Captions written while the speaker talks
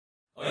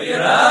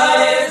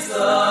Be'ez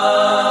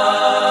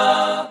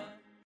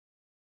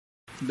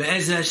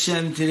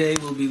Hashem, today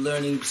we'll be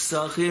learning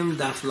Pesachim,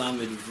 Daf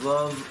Lamed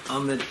Vav,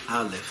 Amud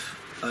Aleph.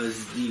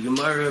 As the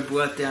Gemara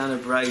brought down a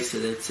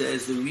brisa that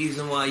says the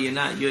reason why you're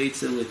not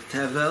yoytze with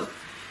Tevel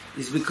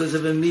is because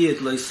of a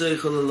miyat, lo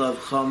soichel alav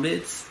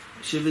chametz,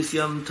 shivas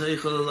yom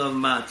toichel alav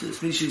matzah.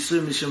 Mishu yisur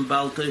mishum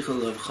bal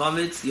toichel alav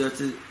chametz,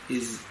 yotze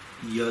is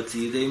yotze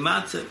yidei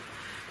matzah.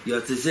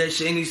 Yotze zeh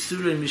she'eni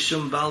surah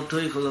mishum bal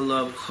toichel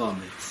alav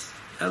chametz.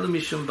 Ela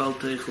mishum bal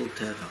toichel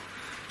Tevel.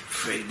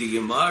 Frag the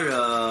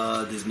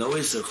Gemara, there's no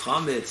Isser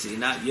Chometz, you're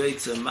not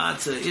Yoytze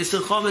Matzah. Isser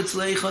Chometz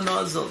Leicha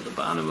Nozel, the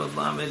bottom of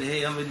Lamed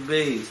Hey Amid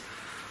Beis.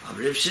 Of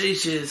Reb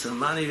Sheshes,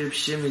 Almani Reb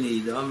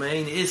Shimoni, the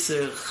main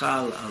Isser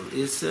Chal Al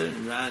Isser,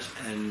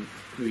 and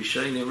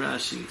Rishonim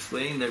Rashi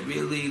explained that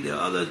really the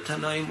other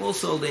Tanaim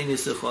also hold Ein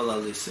Isser Chal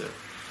Al Isser.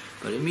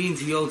 But it means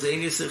he holds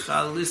Ein Isser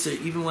Chal Al Isser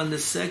even when the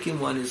second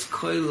one is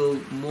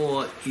Koilul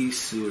more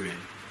Isurim.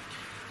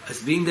 As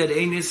being that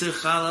ein iser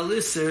chal al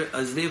iser,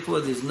 as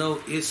therefore there's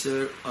no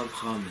iser of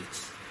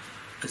chametz.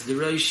 As the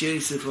Rosh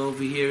Yosef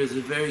over here is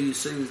a very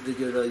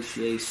Yisraelis Rosh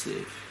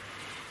Yosef.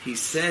 He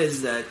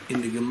says that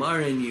in the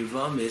Gemara in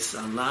Yevamis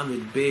on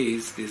Lamed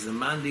Beis, there's a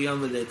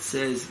mandiyama that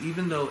says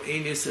even though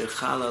ein iser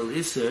chal al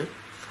iser,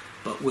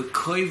 but we're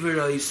koiver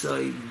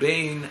oisai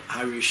bein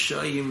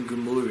harishayim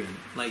gemurim,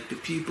 like the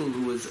people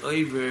who was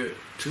over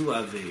two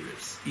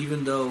averas.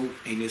 Even though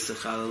ein iser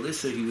chal al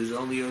iser, he was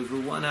only over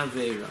one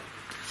avera.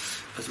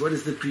 As what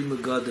is the Pri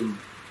Megadim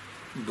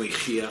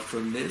Beichiach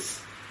from this?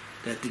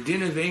 That the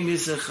din of Ein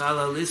Iser Chal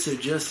Al Iser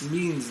just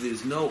means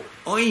there's no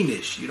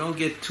oinish. You don't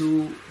get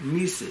two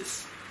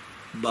mises.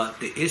 But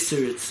the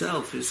Iser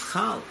itself is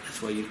Chal. That's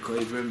why you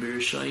koiver and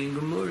Bereshayim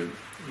Gemurim.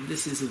 And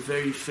this is a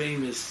very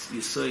famous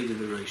Yisoid of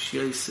the Rosh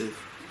Yosef.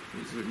 It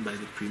was written by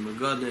the Pri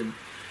Megadim.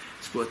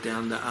 It's brought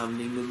down the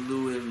Avnei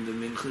Miluim, the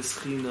Minchas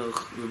Chinuch,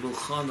 Rebbe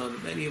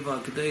Chanan, many of our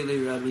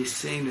Gedolei Rabbi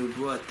Seinu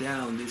brought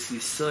down this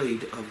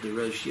Yisoid of the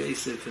Rosh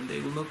Yosef, and they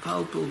were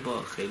Mepalpul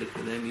Ba. Chelik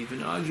of them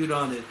even argued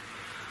on it.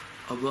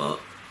 But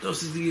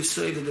this is the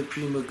Yisoid of the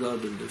Pri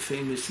Megadim, the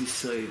famous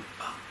Yisoid.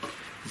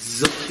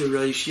 Zok the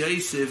Rosh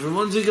Yosef. And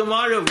once the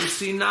Gemara, we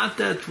see not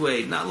that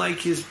way, not like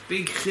his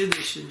big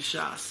Chiddush in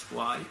Shas.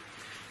 Why?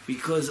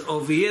 Because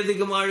over here the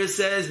Gemara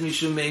says,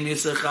 Mishum ein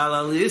Iser Chal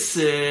Al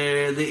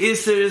Iser, the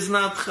Iser is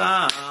not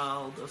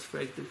Chal. Does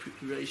break the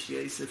Rosh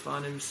Yosef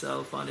on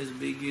himself, on his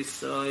big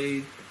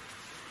Yisoid.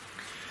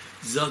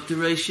 Zok the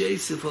Rosh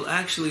Yosef, well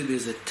actually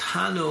there's a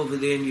Tana over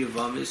there in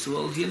Yevamis who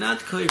holds, you're not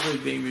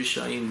koiver bein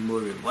Rishayim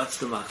Murim. What's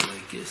the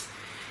Machlekes?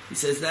 He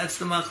says that's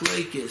the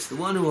Machlekes. The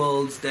one who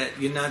holds that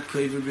you're not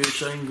koiver bein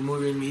Rishayim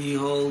Murim, he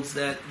holds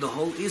that the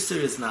whole Iser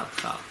is not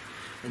Chal.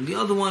 And the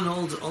other one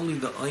holds only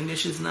the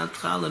Einish is not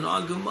Chal, and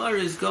our Gemara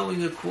is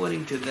going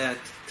according to that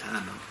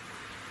Tana.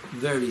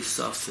 Very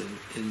sussing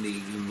in the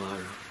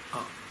Gemara.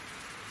 Oh.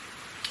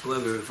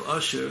 However, if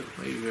Usher,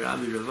 maybe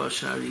Rabbi Rav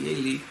Asher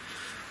Arieli,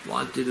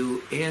 wanted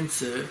to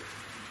answer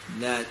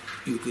that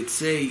you could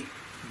say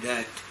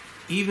that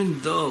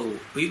even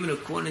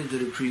according to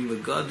the Pri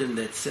Megadim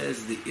that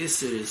says the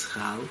Isser is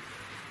Chal,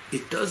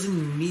 it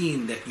doesn't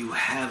mean that you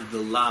have the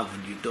lav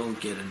and you don't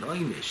get an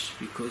oinish,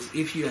 because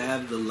if you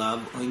have the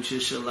lav,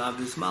 oinish lav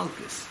is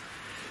malchus.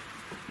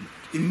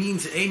 It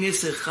means ein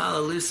iser chal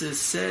al iser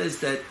says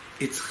that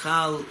it's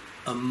chal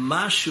a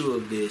mashu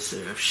of the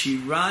iser, of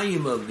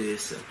shirayim of the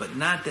iser, but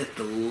not that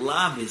the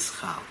lav is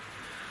chal.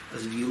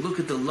 As if you look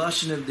at the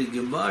lashon of the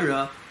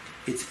Gemara,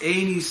 it's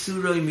ein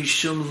isuroi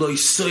mishum loy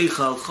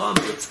soichal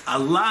chametz. A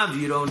lav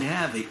you don't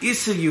have, a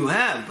iser you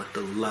have, but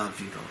the lav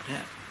you don't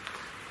have.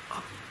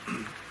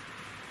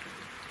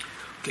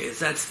 Okay,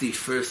 so that's the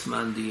first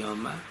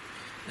mandiyama.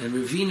 And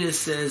Ravina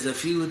says,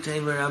 Afilu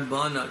Teimer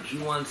Rabbana, he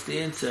wants to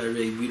answer,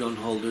 we don't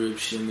hold Reb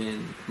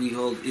Shimon, we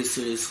hold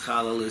Isser is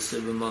Chal Al Isser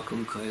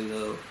b'makom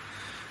Kailo.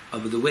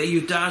 But the way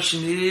you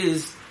darshan it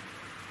is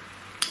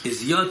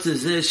Yotze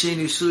Zeh Shein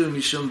Yisur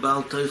Mishum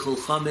Bal Toichel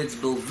Chametz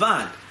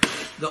Bilvad.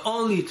 The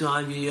only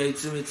time you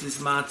Yotzim Mitzvahs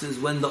Matzah is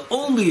when the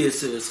only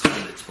Isser is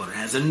Chametz. But it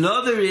has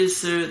another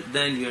Isser,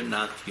 then you're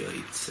not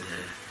Yotzeh.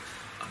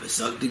 Aber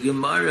sagt die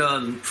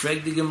Gemara,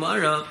 fragt die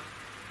Gemara,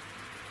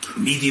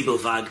 Midi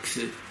Bilvad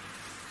Ksiv.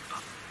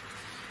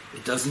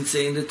 It doesn't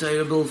say in the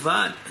Torah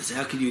Bilvad. As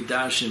how can you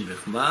darshan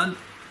Bechvad?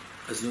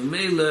 As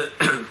Memele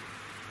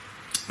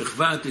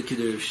Bechvad the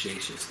Kedar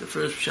Sheshes. The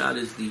first shot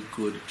is the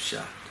good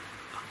shot.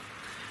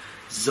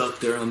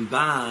 Zokter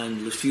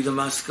Ramban, Lefi the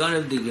Maskar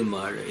of the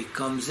Gemara. It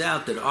comes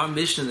out that our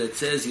Mishnah that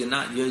says you're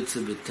not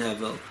Yotze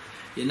B'Tevel,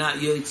 you're not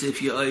Yotze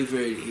if you're over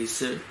at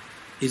Isser,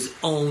 is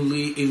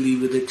only Eli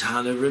with the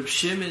Tana Reb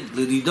Shimon.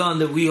 L'didan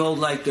that we hold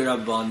like the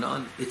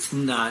Rabbanon. It's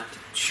not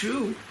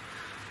true.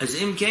 As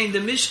Im came the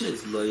Mishnah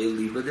is Lo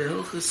Eli with the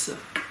Hilchasa.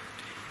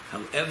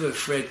 However,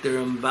 Frek the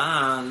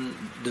Ramban,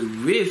 the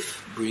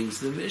Rif brings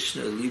the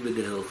Mishnah Eli with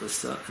the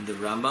Hilchasa, and the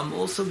Rambam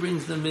also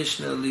brings the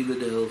Mishnah Eli with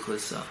the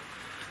Hilchasa.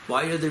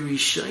 Why are the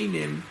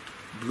Rishonim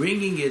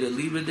bringing it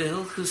Eli with the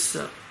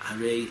Hilchasa?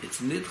 Arei,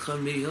 it's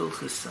Nidcha Mi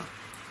Hilchasa.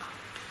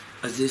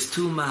 As there's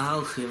two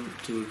Mahalchim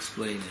to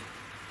explain it.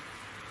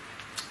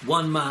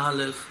 One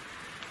mahalach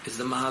is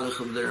the mahalach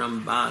of the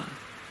Ramban.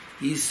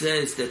 He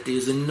says that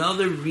there's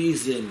another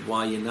reason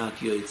why you're not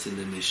yoytz in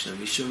the Mishnah.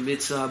 Mishum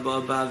mitzvah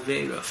haba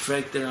ba'avera.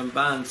 Frek the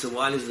Ramban, so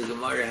why does the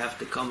Gemara have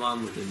to come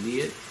on with a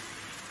niyat?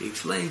 He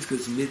explains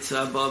because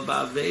mitzvah haba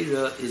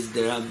ba'avera is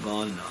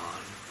derabanan.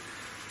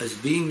 As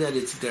being that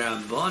it's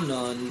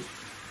derabanan,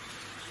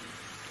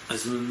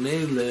 as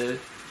memele,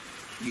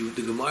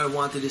 the Gemara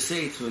wanted to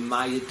say it's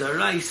memayit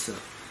daraisa.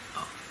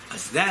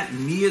 As that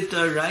niyat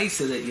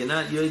daraisa, that you're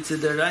not yoytz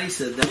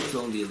daraisa, that's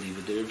only a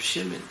leave the Reb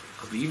Shimon.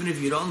 But even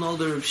if you don't know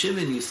the Reb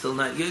Shimon, you're still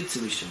not yoytz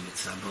mishum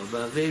mitzvah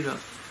ba'avera.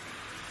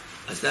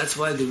 As that's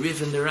why the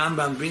Rif and the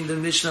Rambam bring the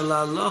Mishnah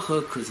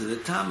la'alocha, because of the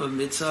time of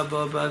mitzvah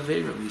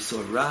ba'avera. We saw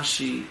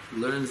Rashi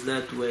learns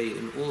that way,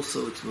 and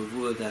also it's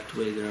mavua that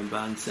way. The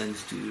Ramban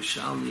sends to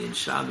Yerushalmi and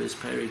Shabbos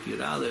Perik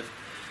Yud Aleph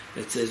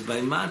that says by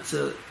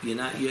matzah you're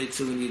not yoytz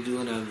when you do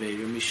an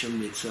avera mishum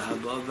mitzvah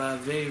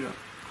ba'avera.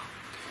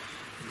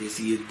 There's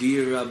the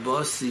Yadir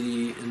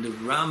Rabbasi in the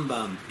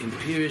Rambam, in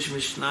Pirish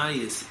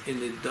Mishnayis, in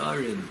the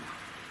Darim,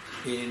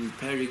 in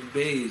Perik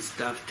Beis,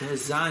 Daf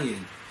Tez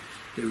Zayin.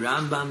 The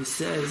Rambam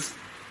says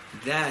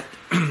that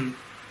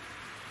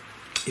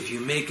if you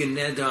make a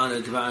neder on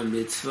a dvar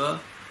mitzvah,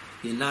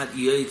 you're not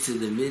yoytz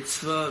the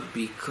mitzvah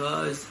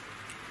because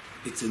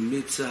it's a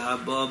mitzvah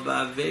haba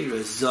ba'avera.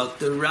 Zok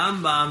the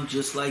Rambam,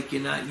 just like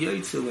you're not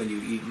yoytz when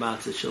you eat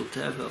matzah shel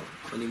tevel.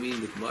 What do you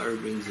mean? The Gemara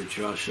brings a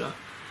drasha.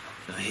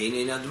 The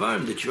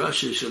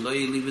drasha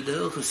shaloi live the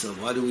hilchasa.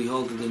 Why do we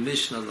hold to the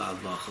Mishnah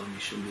la'alacha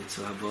mishum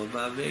mitzvah haba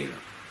ba'avera?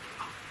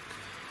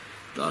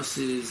 This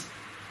is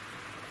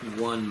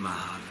one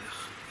mahalach.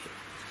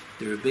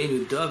 The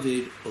Rabbeinu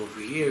David over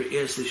here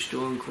asks a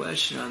strong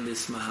question on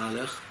this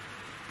mahalach,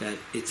 that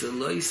it's a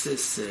loisa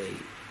say,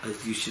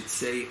 as you should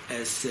say,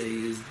 essay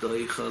is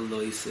doicha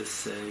loisa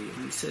say.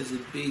 And he says a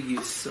big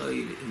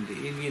yisoid in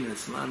the Indian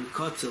as man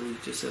kotzel, we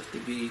just have to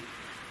be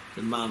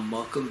the man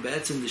mokum.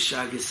 That's in the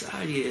Shagas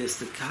Arya is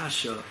the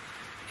kasha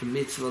in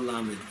mitzvah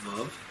lamed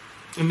vav,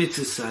 in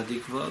mitzvah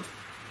sadik vav,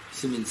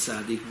 simin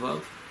sadik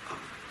vav.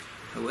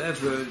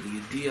 However, the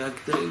Yediyah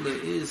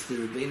Gdoila is the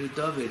Rabbeinu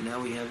David. Now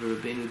we have a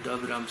Rabbeinu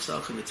David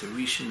Amsachim. It's a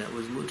Rishon that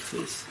was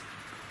mudfis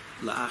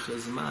la'achar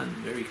zman,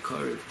 very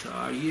current to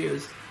our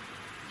years.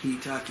 He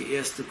taki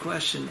asked the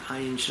question,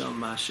 Ayin Shal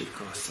Masha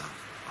Kosa.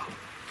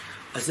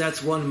 As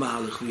that's one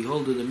mahalach. We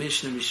hold to the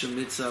Mishnah Mishum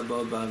Mitzvah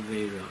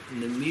ba'avera.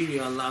 And the Miri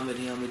on Lamed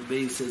Hamid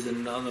Beis says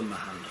another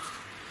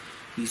mahalach.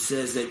 He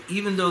says that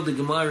even though the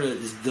Gemara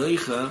is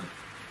doicha,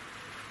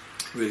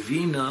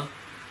 Ravina,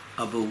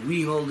 but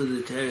we hold to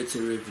the teretz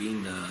of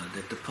Ravina,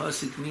 that the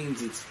pasuk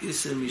means it's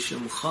Isser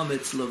Mishum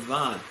Chametz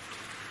Levad.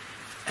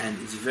 And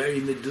it's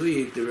very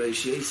meduyik. The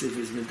Rosh Yosef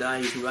is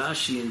medayik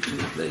Rashi in two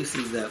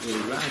places that way.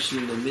 Rashi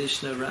in the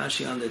Mishnah,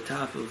 Rashi on the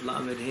top of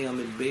Lamed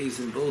Hamid Beis,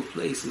 in both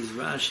places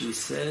Rashi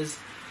says,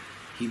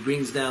 he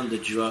brings down the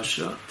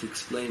drasha to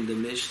explain the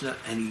Mishnah,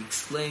 and he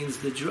explains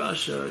the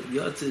drasha,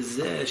 Yotze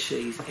Zeh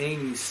Sheis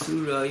Ein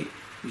Yisurai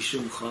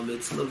Mishum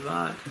Chametz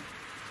Levad.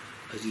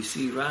 As you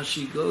see,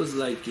 Rashi goes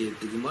like it.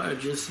 The Gemara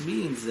just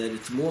means that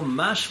it's more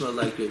mashma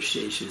like Rav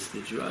Sheshis,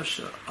 the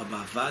drasha.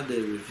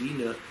 Abavada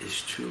Ravina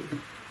is true.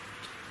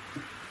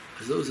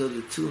 As those are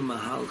the two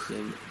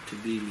mahalchim to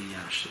be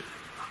miyasher.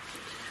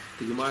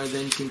 The Gemara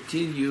then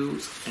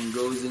continues and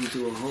goes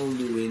into a whole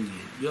new Indian.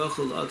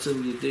 Yochel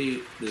Atzam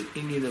Yedei, the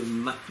Indian of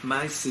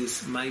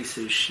Maisis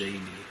Maiser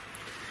Sheni.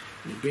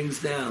 And it brings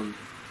down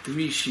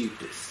three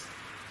sheetas.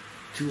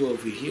 Two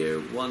over here,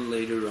 one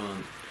later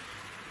on.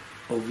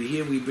 Over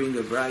here we bring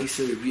a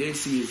brayso. Rabbi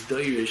Yossi is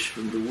doirish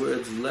from the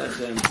words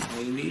lechem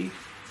oini,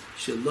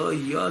 shelo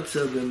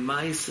yotza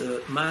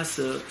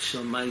b'masa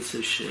shel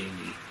ma'aser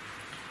sheni,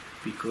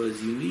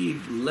 because you need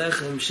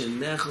lechem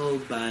shenechol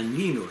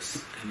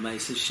ba'aninos, and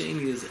ma'aser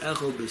sheni is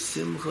echol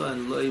b'simcha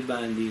and loy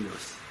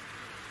ba'aninos.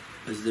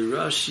 As the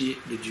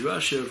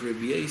drasha of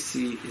Rabbi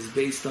Yossi is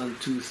based on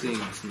two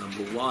things.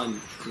 Number one,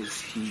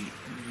 because he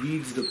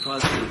reads the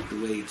pasuk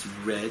the way it's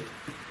read,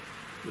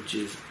 which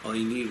is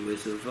oini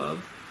with a vav.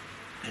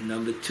 And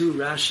number two,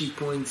 Rashi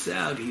points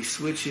out, he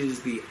switches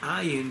the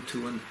ayin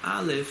to an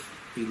aleph,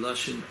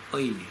 biloshin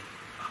oini.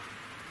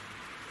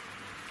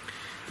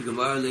 The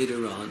Gemara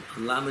later on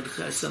Lamed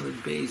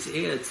Chesamid Beis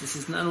adds, this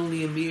is not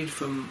only a mir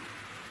from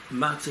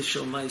matzah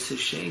shel ma'aser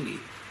sheni.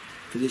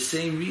 For the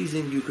same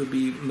reason, you could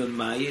be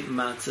memayit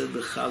matzah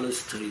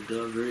b'chalas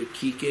trida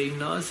v'rekikei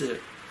nazir,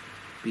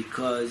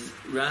 because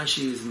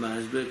Rashi is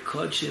masber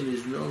kodshim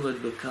is nolad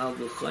b'kal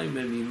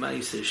v'choymer mi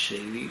ma'aser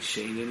sheni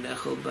sheni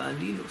nechol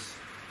ba'aninos.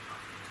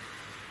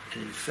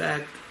 And in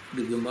fact,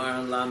 the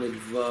Gemara Lamed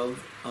Vav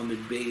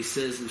Amid Beis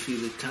says in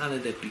Filatana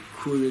that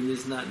Bikurim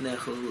is not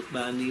Nechol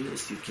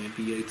Ba'aninos. You can't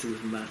be Yotzei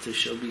with Matzah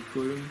Shel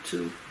Bikurim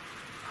too.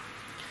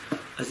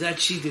 As that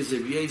sheet is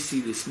Rabbi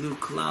Yossi, this new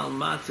Klal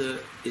Matzah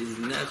is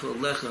Nechol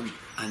Lechem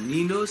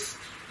Aninos.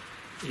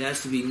 It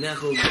has to be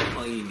Nechol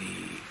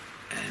Ba'ayni.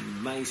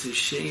 And Ma'aser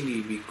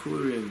Sheni,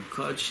 Bikurim,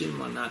 Kodshim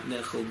are not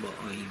Nechol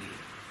Ba'ayni.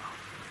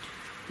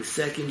 The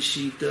second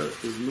shita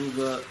is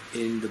muva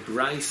in the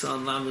Bryce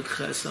on Lamed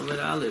Ches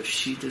Amud Aleph,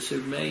 Shita Sir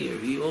Meir.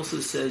 He also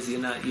says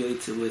you're not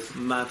yotze with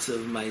matzah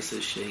of Maisa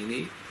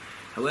Sheni.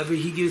 However,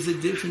 he gives a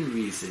different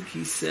reason.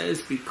 He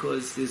says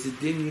because there's a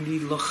din you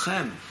need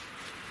lochem.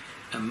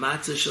 A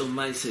matzah shel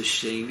Maisa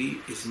Sheni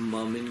is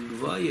mamin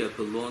gvaya,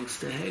 belongs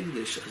to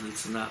Hegdish, and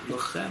it's not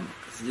lochem.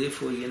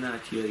 Therefore, you're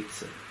not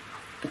yotze.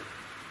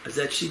 As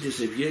that Shita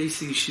Sir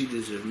Yesi,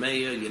 Shita Sir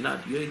Meir, you're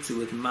not yotze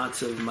with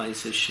matzah of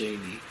Maisa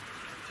Sheni.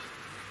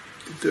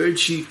 The third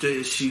shita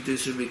is Shita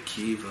Rabbi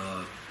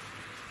Akiva.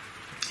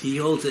 He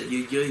holds that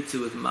you're yotze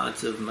with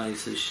matzah of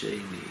Maisa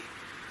Sheni.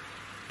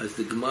 As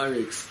the Gemara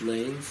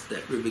explains,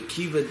 that Rabbi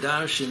Akiva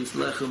darshans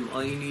lechem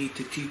oini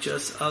to teach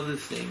us other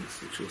things,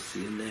 which we'll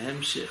see in the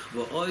Hemshich.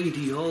 V'oid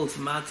he holds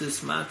matzah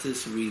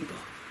riba.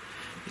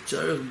 It's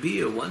arach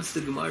beer. Once the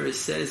Gemara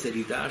says that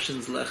he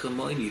darshans lechem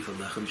oini for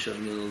lechem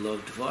shani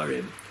lov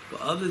dvarim, for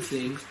other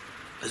things,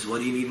 as what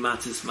do you need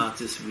matzah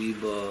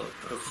riba?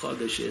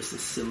 Chodesh asks a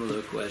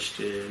similar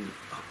question.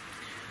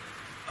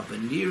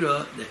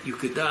 Abanira, that you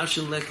could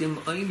darshan lechem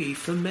oini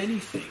for many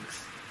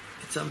things.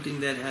 It's something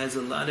that has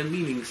a lot of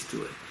meanings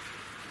to it.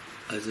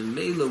 As a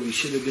Mela, we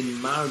should have been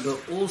marba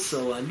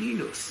also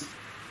aninus.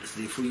 As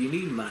therefore you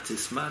need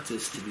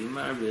matzah to be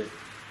marba.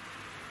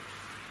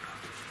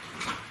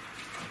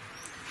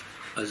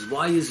 As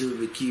why is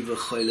Rabbi Akiva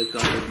choylek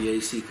on Rabbi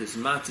Yossi? Because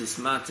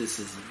matzah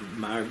is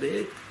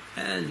marba,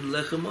 and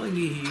lechem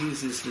oini he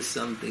uses for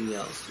something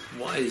else.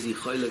 Why is he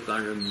choylek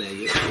on Rabbi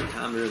Meir?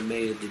 Tamer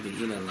Meir de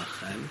behina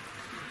lachem.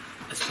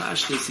 As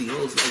Pashtus, he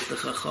holds like the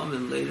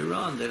Chachamim later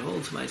on, that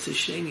holds Maisa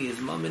Sheni as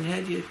Mom and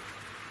Hedyot.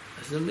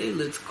 As a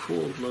Mela, it's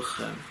called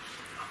Lachem.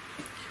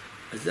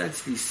 As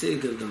that's the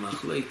Seder of the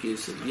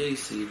Machlekes of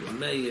Yesi, Rabbi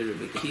Meir,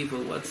 Rabbi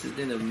Akiva, what's the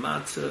din of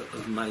Matzah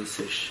of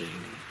Maisa Sheni?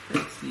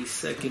 That's the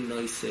second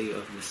noisei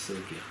of the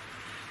Sugya.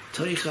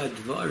 Toicha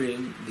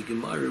Dvarim, the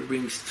Gemara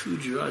brings two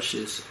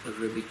drushes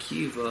of Rabbi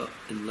Akiva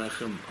and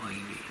Lechem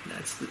Oini.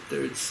 That's the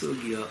third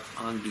Sugya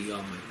on the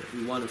Yom that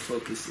we want to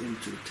focus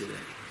into today.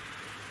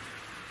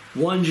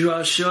 One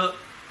drasha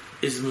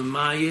is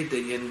Mamayit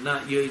that you're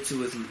not yotze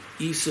with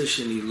Isa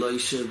Shani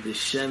Loisha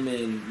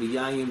B'Shemen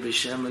B'Yayim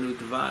B'Shemen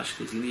U'Dvash,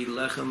 because you need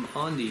lechem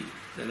oni,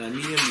 that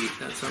aniyah meat,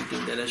 not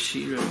something that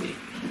ashira meat.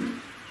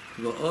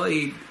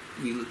 V'oid,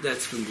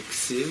 that's from the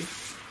Ksiv,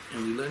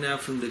 and we learn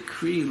out from the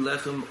Kri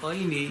lechem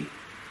oini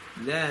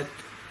that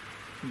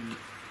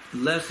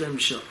lechem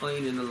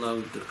sha'oin in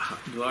alav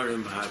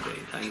dvarim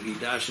b'habed. And he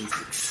dashes the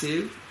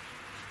Ksiv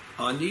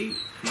oni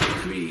and the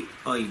Kri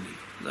oini.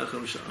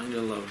 Lechem sha'ayin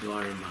alav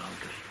dvarim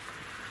halkei.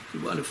 We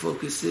want to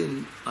focus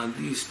in on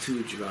these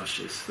two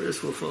drashas.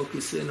 First, we'll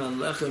focus in on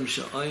lechem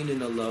sha'ayin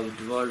alav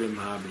dvarim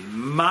halkei.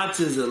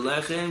 Matzah is a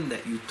lechem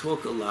that you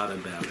talk a lot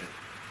about it.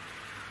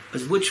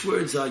 As which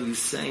words are you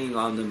saying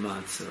on the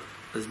matzah?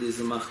 As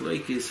there's a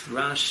machlekes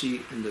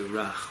Rashi and the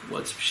Rach.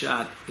 What's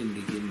pshat in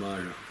the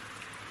Gemara?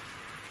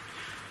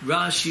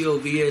 Rashi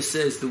over here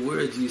says the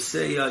words you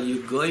say are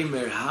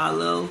Yugoimer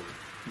Halal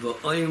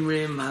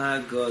v'oimrim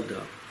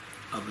ha'goda.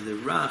 Of the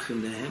Rach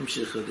in the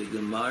Hemshich of the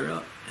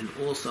Gemara, and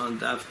also on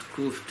Daf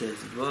Kuf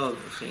Tezvav,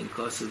 Chen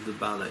Kosev the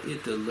Bala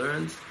Ita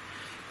learns,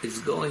 it's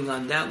going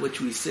on that which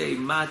we say,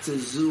 Matzah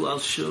zu al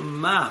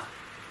shumma.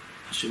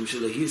 Hashem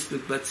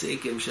shalahispik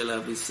batzekim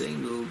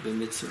shalavisenu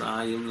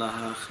b'mitzrayim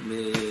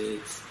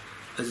lahachmitz.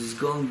 As it's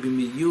going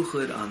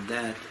b'miyuchad on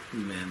that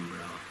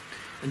memra.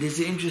 And there's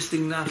an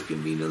interesting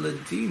nafkamina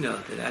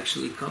ladina that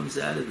actually comes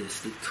out of this.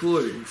 The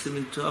Tur in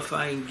Siman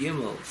Tofai and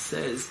Gimel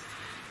says,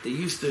 they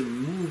used to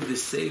move the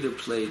Seder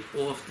plate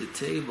off the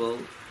table,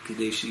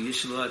 Kadesh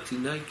Yishla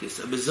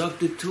Tinaikis. Abazak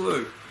the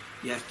Tur,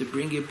 you have to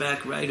bring it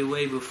back right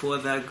away before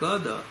that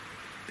Gada,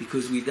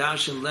 because we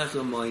darshan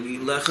lechem oini,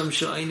 lechem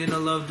sha'ayin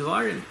alav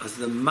dvarim. As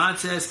the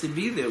matzah has to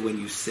be there when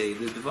you say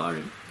the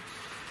dvarim.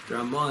 The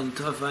Ramah in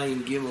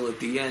Tafai Gimel at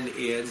the end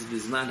adds,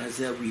 Bizman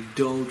Hazeh, we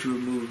don't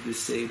remove the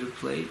Seder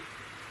plate.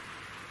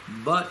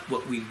 But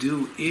what we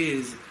do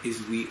is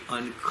we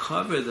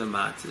uncover the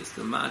matzahs.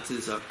 The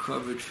matzahs are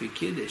covered for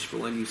Kiddush.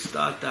 But when you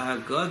start the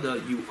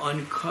Haggadah, you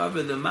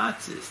uncover the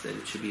matzahs, that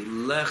it should be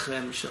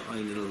lechem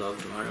sha'ayin alav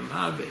dvarim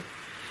habe.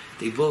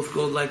 They both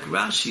go like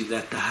Rashi,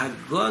 that the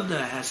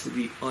Haggadah has to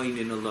be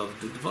oinin alav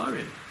the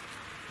dvarim.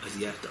 As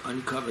you have to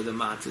uncover the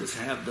matzahs,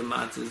 have the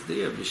matzahs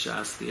there,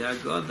 b'shas the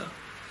Haggadah.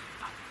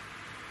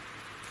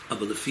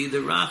 But the feed the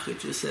Rach, it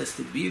just has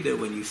to be there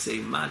when you say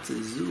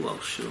matzah zu al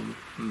shum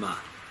ma.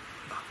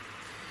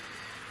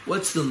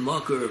 What's the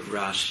makar of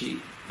Rashi?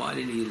 Why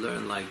didn't he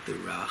learn like the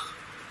Rach?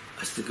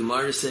 As the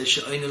Gemara says,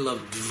 sha'ayin alav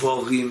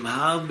dvorim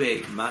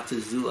harbe. Matzah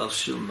zu al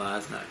shum ma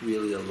is not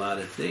really a lot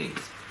of things.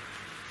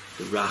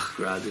 The Rach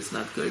grad is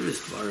not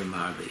goyris dvarim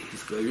harbe.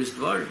 He's goyris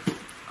dvarim.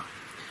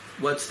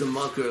 What's the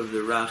makar of the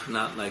Rach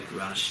not like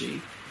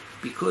Rashi?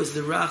 Because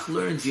the Rach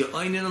learns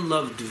Ya'oinin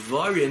alav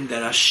dvarim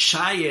that are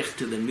shayech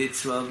to the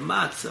mitzvah of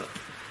matzah.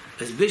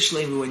 As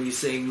Bishlemi, when you're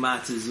saying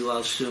matzah zu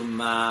al shum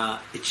ma,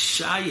 it's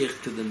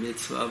shayech to the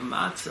mitzvah of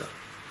matzah.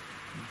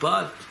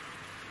 But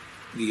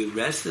the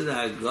rest of the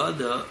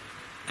Haggadah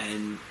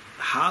and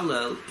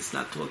Hallel is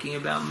not talking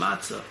about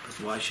matzah.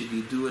 Why should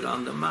you do it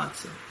on the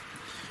matzah?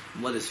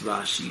 What does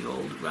Rashi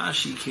hold?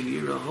 Rashi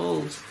Kinira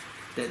holds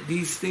that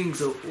these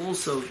things are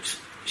also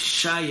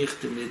shayich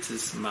to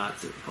mitzvahs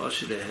matzah.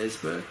 Pasha de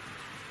Hezber,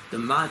 the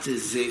matzah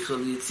is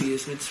zeichel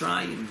yitzias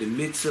Mitzrayim. The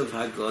mitzvah of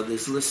Haggadah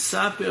is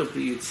l'saper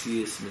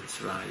b'yitzias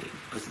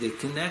Mitzrayim. As they're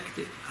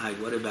connected.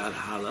 What about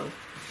Hallel?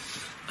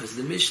 As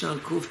the Mishnah on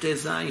Kuf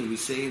Tezayin, we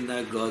say in the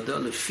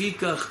Haggadah,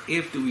 lefikach,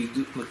 after we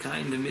do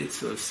makayim the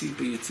mitzvah of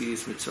Sipa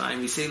Yitzias Mitzrayim,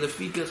 we say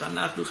lefikach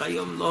anachnu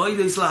chayom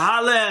lo'hodos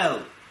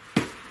lahalel.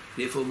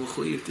 Therefore,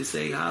 mechuyev to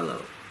say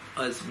Hallel.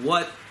 As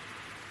what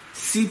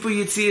Sipa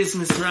Yitzias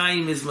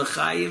Mitzrayim is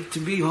mechayev to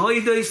be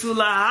hodos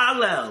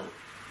lahalel.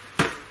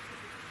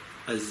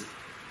 As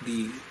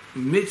the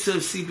mitzvah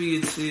of Sipa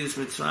Yitzias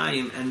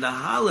Mitzrayim and the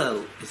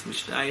Hallel is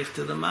mishtayich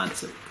to the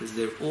matzah, because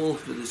they're all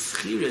for the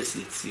schiras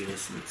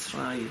Yitzias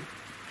Mitzrayim.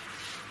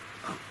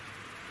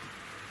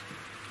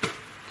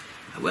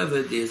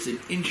 However, there's an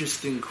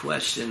interesting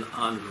question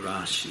on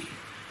Rashi.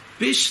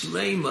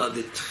 Bishlema,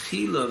 the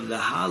tchila of the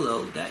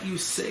Hallel, that you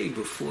say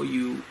before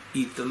you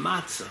eat the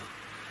matzah.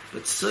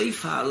 But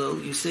Seif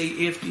Hallel, you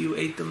say after you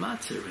ate the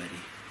matzah already.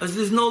 As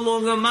there's no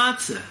longer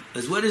matzah.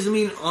 As what does it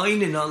mean,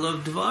 oinin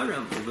alav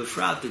dvarim? Or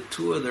befrat, the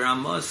Tur, the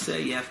Ramah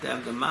say you have to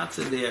have the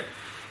matzah there.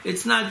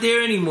 It's not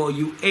there anymore.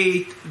 You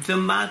ate the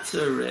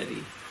matzah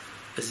already.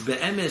 As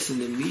Be'emes in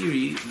the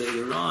Miri,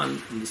 later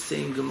on, in the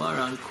same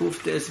Gemara, on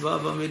Kuf Tes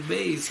Vav Amid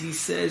Beis, he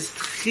says,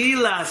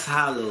 Tchilas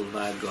Hallel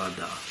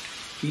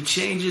V'Haggadah. He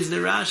changes the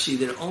Rashi,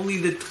 that only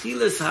the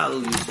Tchilas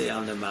Hallel you say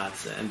on the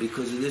matzah. And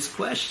because of this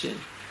question,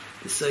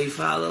 the Seif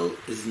Hallel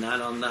is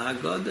not on the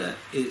Haggadah.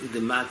 The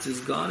matzah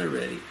is gone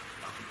already.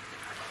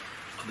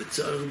 But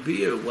Tzarech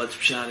Bir, what's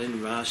pshat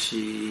in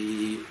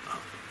Rashi?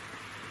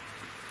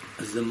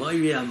 As the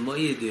Moiri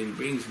HaMoyedim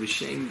brings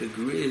B'Shem the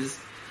Griz,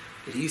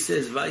 that he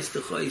says,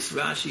 Vaistachois,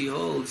 Rashi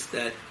holds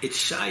that it's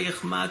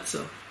shayach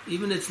matzah.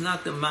 Even it's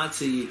not the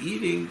matzah you're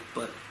eating,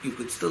 but you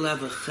could still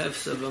have a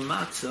chefs of a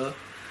matzah,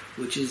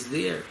 which is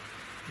there.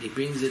 He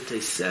brings a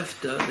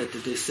Tosefta, that the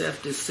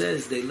Tosefta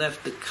says they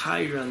left the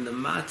kaira and the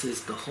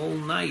matzahs the whole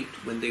night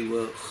when they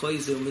were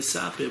choizer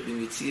misaper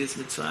b'mitzias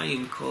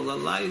Mitzrayim kol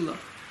halayla.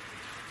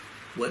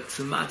 What's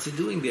the matzah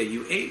doing there?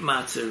 You ate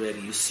matzah already.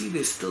 You see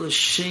there's still a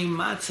shame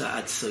matzah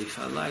at Seif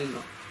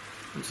halayla.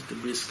 That's what the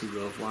Brisker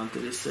Rov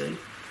wanted to say.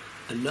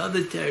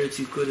 Another teretz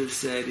you could have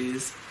said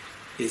is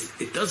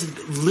it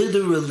doesn't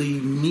literally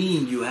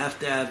mean you have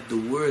to have the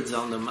words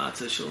on the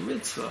matzah shel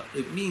mitzvah.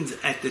 It means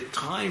at the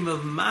time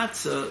of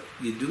matzah,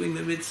 you're doing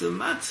the mitzvah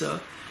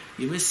matzah,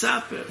 you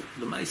misaper.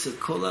 The ma'aseh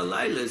kol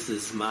halayla is the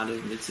zman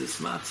of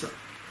mitzvah matzah.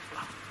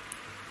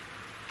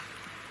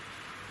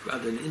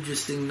 Rather, an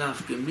interesting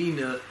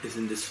nafkamina is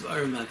in the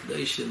Svarim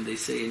HaKadoshim. They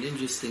say an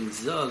interesting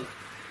zog,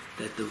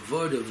 that the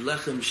word of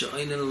lechem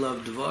she'einen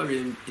alav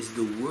dvarim is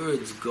the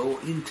words go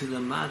into the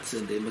matzah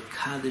and they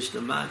mekadesh the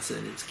matzah,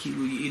 and it's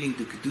kilu eating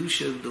the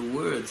kedusha of the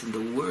words, and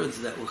the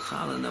words that will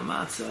chal in the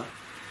matzah.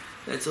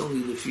 That's only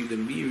the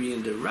Miri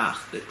and the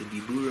Rach, that the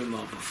diburim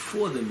are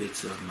before the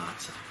mitzvah of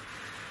matzah.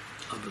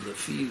 But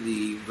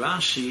the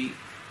Rashi,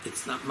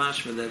 it's not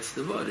mashma that's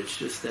the word. It's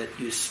just that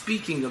you're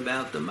speaking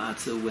about the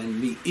matzah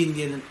when the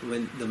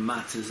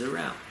matzah is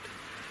around,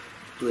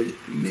 but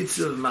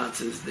mitzvah of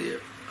matzah is there.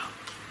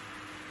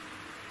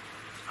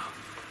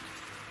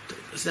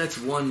 So that's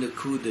one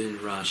Nakuda in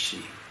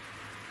Rashi,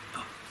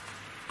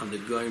 on the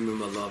Goyim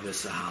Malav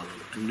as a Hallel.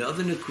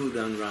 Another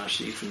Nakuda on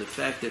Rashi, from the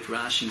fact that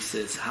Rashi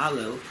says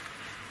Hallel,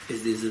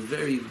 is there's a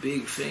very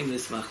big,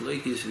 famous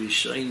Machlokes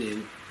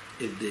Rishonim,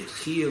 if the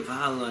Chi of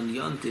Hallel on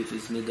Yontif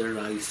is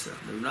Midaraisa.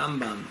 The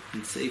Rambam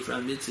in Sefer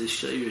HaMitzvah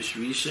Shirish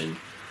Rishon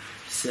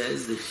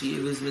says the Chi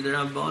of is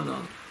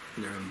Midarambanon.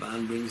 And the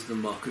Ramban brings the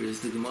Makar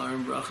is the Gemara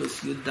in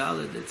Brachos Yud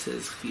Daled that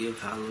says Chi of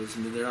Hallel is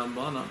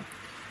Midarambanon.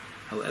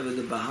 However,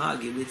 the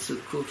Bahag in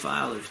Mitzvah Kuf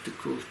Aleph to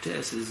Kuf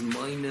Tes is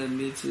Moina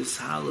Mitzvahs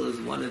Hallel is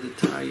one of the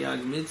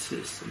Taryag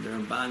Mitzvahs. And the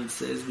Ramban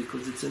says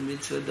because it's a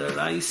Mitzvah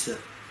Daraisa.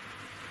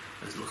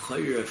 As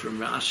L'chayra from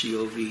Rashi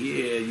over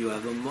here, you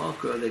have a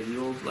Makar that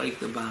you hold like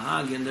the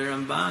Bahag and the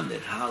Ramban,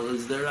 that Hallel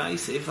is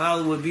Daraisa. If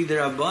Hallel would be the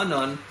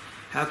Rabbanon,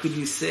 how could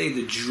you say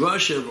the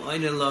drush of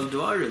Oinen Lav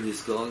Dvarim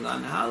is going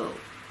on Hallel?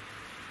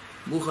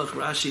 Muchach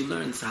Rashi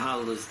learns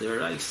Hallel is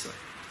Daraisa.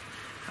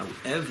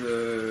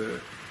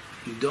 However,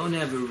 you don't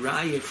have a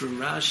raya from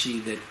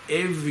Rashi that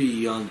every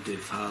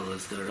yontif Hallel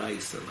is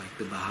Daraisa, like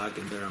the Bahag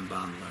and the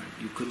Ramban learn.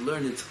 You could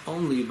learn it's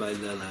only by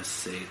Leil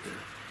HaSeder.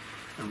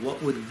 And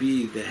what would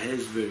be the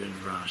Hezber in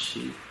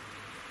Rashi?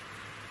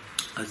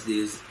 As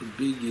there's a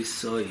big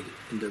yisoid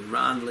in the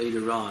Ran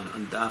later on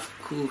Daf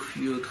Kuf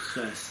Yud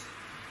Ches,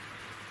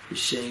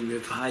 B'Shem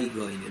Rav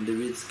Haigoin, in the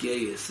Ritz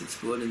Geyes, it's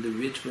brought in the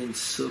Richmond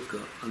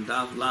Sukkah, on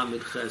Daf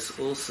Lamed Ches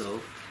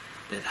also,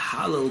 that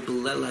Hallel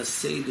B'Leil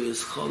HaSeder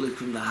is cholik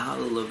from the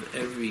Hallel of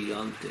every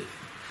yontif.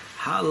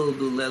 Hallel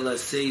B'Leil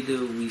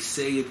HaSeder, we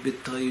say it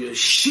b'Torah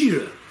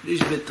Shira,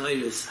 this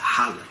b'Torah is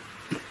Hallel.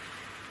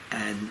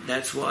 And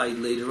that's why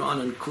later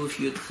on Kuf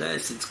Yud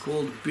Ches, it's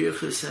called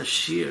Birchas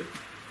Hashir.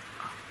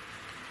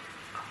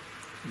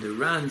 The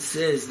Ran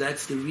says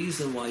that's the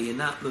reason why you're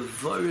not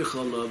mevarich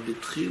Allah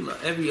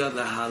b'tchila. Every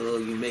other halal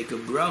you make a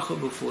bracha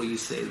before you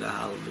say the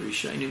halal. The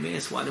Rishonim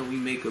ask, why don't we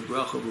make a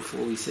bracha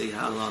before we say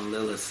halal on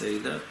Leila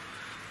Seder?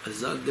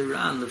 Azag the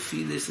Ran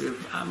lefidis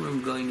Rav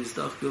Amram going is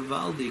doch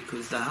gevaldi,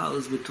 because the halal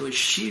is b'toy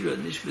shira,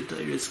 nish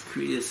b'toy is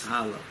kriyas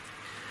halal.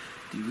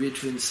 The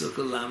Ritvan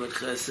Sukkah Lamed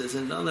Ches says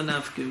another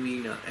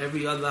nafkamina.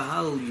 Every other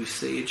halal you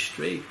say it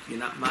straight. You're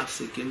not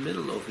mafsik in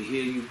middle. Over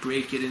here you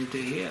break it into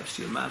halves.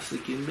 You're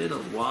mafsik in middle.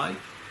 Why?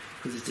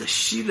 Because it's a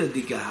shila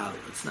dika halal.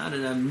 It's not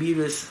an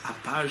amiras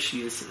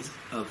aparshias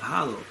of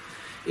halal.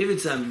 If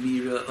it's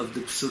amira of the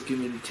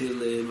psukim in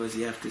Tilim, as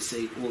you have to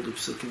say all the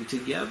psukim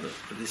together.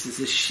 But this is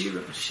a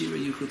shira. A shira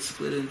you could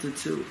split into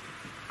two.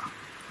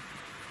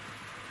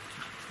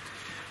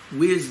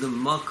 Where's the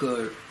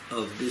makar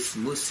of this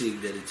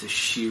musig that it's a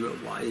shira?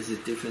 Why is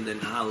it different than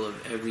halal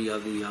of every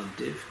other Yom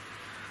Tiv?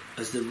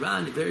 As the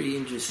Ran, very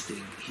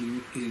interesting,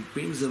 he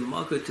brings a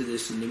makar to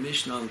this in the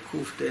Mishnah on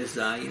Kuf Tes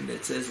Zayin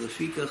that says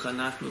Lefika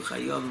chanachnu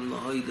chayavim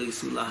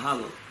lahoydeisu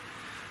lahalal.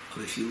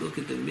 If you look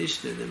at the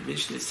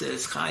Mishnah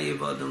says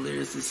Chayav adam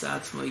liris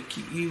desatzmai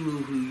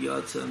ki'ilu hu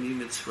yatsa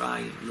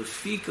mimitzrayim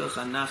Lefika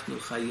chanachnu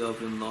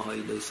chayavim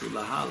lahoydeisu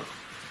lahalal.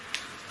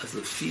 As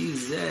lefi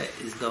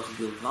zeh is doch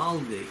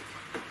gevaldig.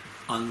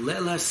 On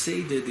Leila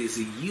Seder, there's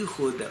a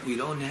yichud that we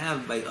don't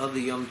have by other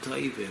Yom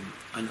Tovim.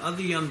 On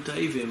other Yom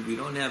Tovim, we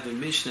don't have a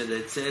Mishnah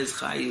that says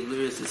Chayiv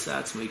liris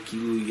esatzmai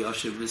ki'ilu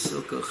yashav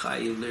v'sukkah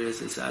Chayiv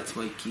liris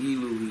esatzmai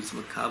ki'ilu he's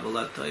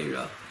makabel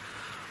HaTorah.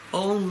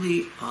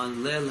 Only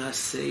on Leila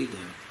Seder,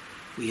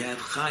 we have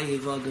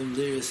Chayiv adam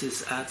liris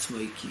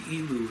esatzmai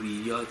ki'ilu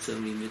he yatsa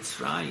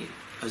mimitzrayim.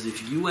 As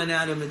if you went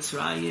out of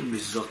Mitzrayim,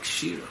 mizok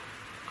shira.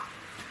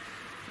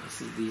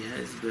 This is the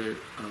hezber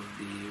of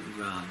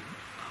the Ran.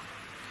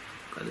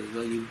 But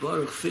as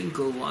Baruch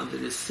Finkel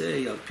wanted to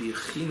say, Al Pi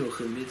Chinuch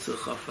and Mitzvah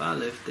Chaf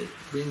Aleph, that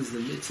brings the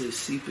Mitzvah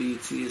Sipa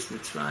Yitzias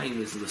Mitzrayim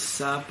is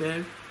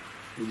L'Saper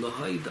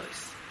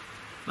U'Lahaydais.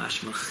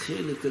 Mashma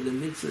Chelik of the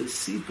Mitzvah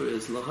Sipa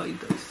is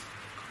Lahaydais.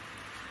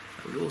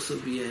 That would also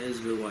be a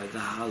hezbollah why the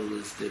halal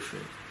is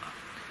different.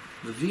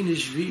 Levina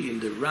Shvi in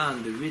the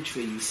Ran, the Ritva,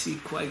 you see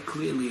quite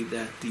clearly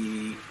that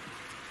the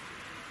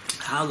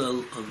halal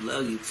of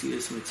Leil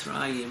Yitzias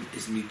Mitzrayim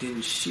is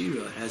Midin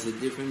Shira. It has a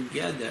different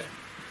gather.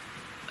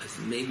 As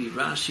maybe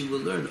Rashi will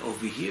learn,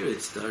 over here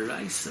it's the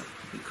Araisa,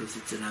 because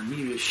it's an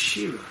Amira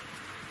Shira.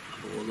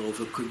 All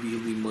over could be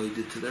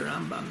remoided to the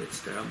Rambam,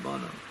 it's the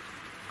Rabbanon.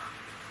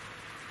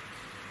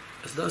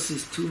 As thus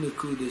is two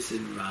Nekudas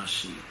in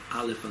Rashi,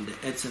 Aleph on the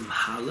Etzem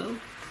Halal,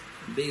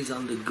 based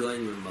on the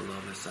Goyim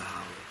Malavas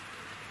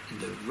Halal. In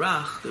the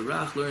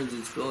Rach learns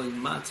it's going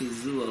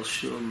Matizu al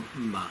Shum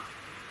Ma.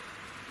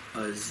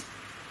 As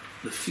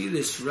the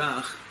Filis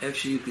Rach,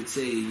 actually you could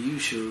say a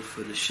Yushuv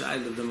for the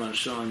Shail of the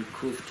Marsha on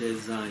Kuf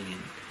Tez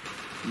Zayin.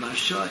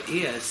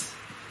 Marsha asks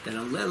that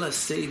on Leila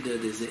Seder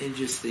there's an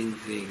interesting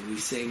thing. We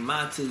say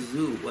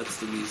Matzazu, what's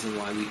the reason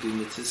why we do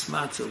Mitzvahs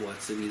Matzah?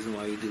 What's the reason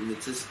why we do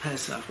Mitzvahs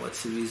Pesach?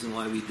 What's the reason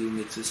why we do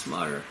Mitzvahs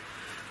Marah?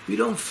 We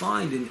don't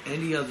find in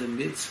any other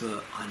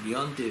mitzvah on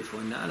Yontif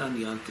or not on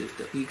Yontif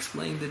that we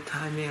explain the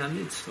Taimei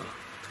HaMitzvah.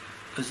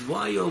 As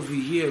why over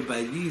here,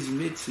 by these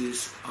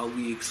mitzvahs, are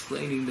we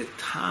explaining the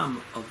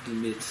tam of the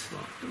mitzvah?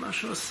 The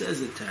Mashal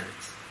says it,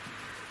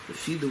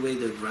 Teretz. The way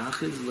that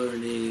Rach is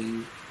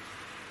learning,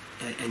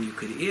 and you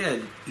could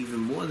add even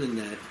more than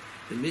that,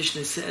 the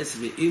Mishnah says,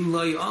 V'im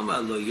lo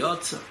yomar lo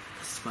yotza.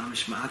 It's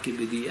mamish ma'ake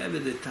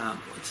b'di'eved the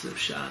tam. What's the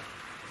pshat?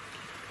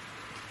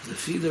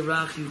 The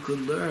Rach, you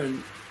could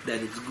learn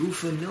that it's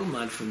gufa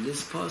nilmad from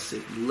this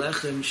pasuk,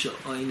 lechem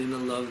she'oinin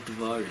alav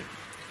dvarim.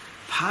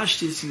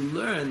 Pashtus, you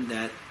learn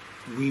that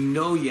we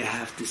know you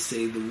have to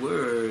say the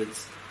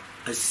words,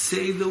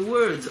 say the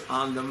words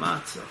on the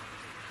matzah.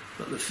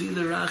 But lefi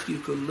the Rach, you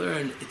could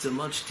learn it's a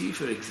much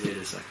deeper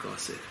exeris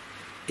hakoset.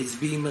 It's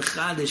being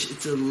mechadish.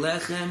 It's a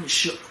lechem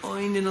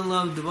she'oinin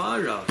alav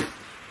dvarav.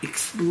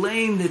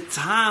 Explain the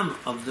tam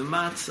of the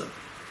matzah.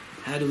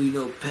 How do we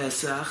know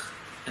Pesach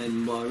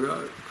and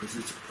Maror?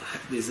 Because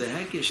there's a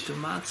hekesh to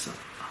matzah.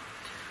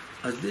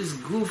 As this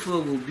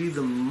gufa will be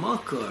the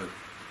makar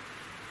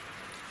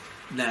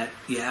that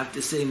you have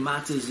to say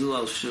Matzazu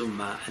al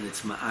Shuma, and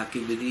it's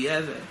Ma'ake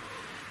b'di'eved.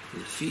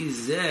 Lefi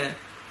zeh,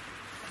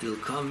 it'll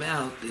come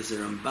out, there's a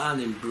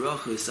Ramban in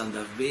Brochus on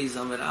the Beis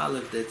Amud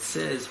Aleph that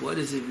says, what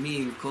does it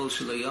mean, Kol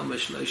shelo yoma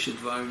shloisha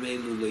dvar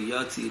melu lo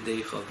yatzi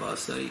yedei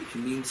chavasai? It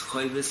means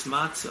Chayves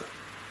Matzah.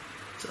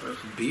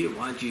 Tzarech bir,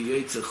 why do you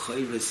yotze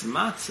Chayves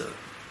Matzah?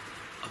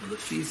 But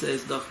Lefi zeh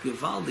is doch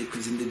gevaldi,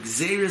 because in the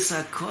Gzeres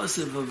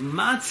HaKosev of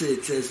Matzah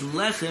it says,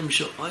 Lechem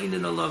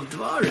she'oinen alav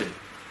dvarim.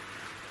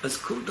 As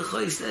Kul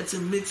T'chais, that's a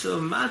mitzvah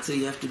of matzah.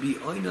 You have to be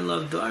oinel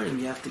of darim.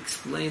 You have to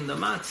explain the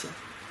matzah.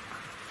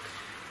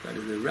 But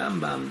the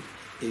Rambam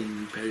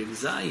in Perek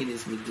Zayin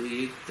is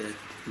meduyik that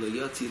lo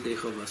yotzi yedei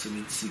chavasai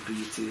means sipa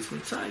yitzias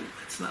mitzrayim.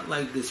 It's not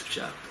like this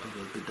pshat of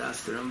a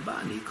B'das the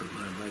Ramban. He could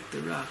learn like the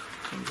Rach.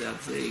 Comes out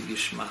zei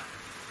gishmak.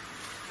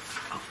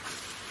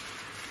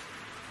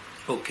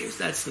 Okay,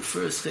 so that's the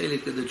first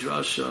chelik of the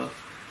drasha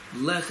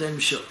Lechem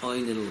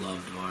she'oinen lav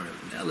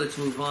dvarim. Now let's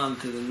move on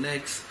to the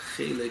next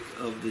chelik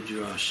of the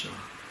drasha.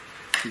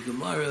 The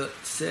Gemara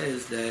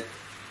says that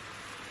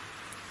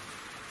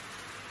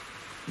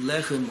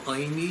lechem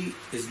oini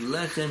is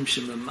lechem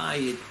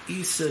shemamayit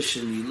isa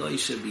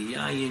sheniloisha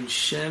biyayin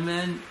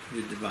shemen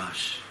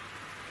v'dvash.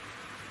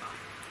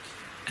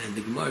 And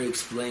the Gemara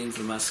explains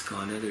the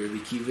maskana that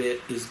Rabbi Kiva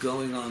is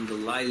going on the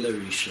Laila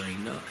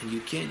Rishona, and you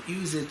can't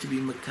use it to be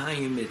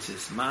Makayim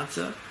mitzvahs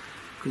matzah,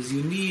 because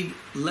you need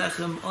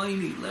lechem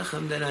oini,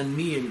 lechem that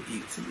aniyim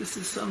eats. And this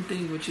is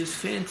something which is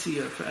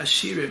fancier for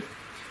Ashirim.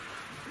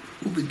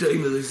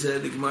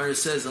 The Gemara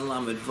says on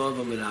Lamed Vav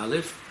Amid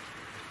Aleph,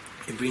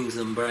 it brings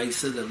them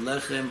brisa that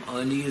lechem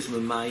ani is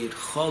mamayit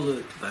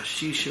cholut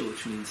vashisha,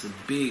 which means a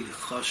big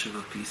choshev,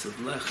 a piece of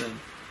lechem.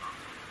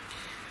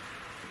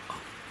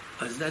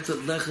 As that's what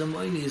lechem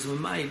oini is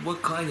mamayit.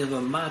 What kind of a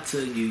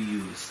matzah you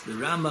use? The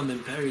Rambam in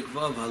Perik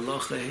Vav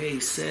Halacha Hey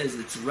says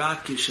it's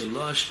rakish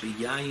alosh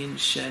b'yayin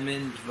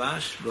shemen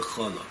dvash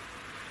b'cholah.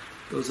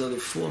 Those are the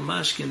four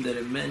mashkim that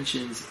it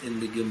mentions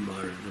in the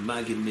Gemara. The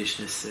Magid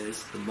Mishnah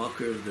says, the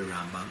Makar of the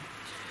Rambam,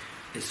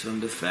 is from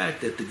the fact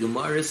that the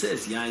Gemara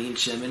says, Yayin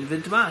Shemen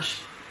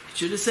V'Dvash. It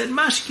should have said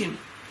mashkim.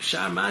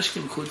 Shar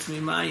mashkim chutz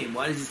mimayim.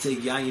 Why does it say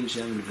Yayin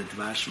Shemen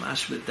V'Dvash?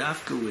 Mash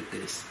v'dafka with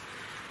this.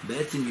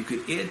 Better you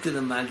could add to the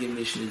Magid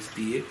Mishnah's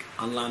diak,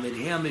 on Lamed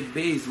Hamid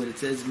Beis, when it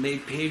says Mei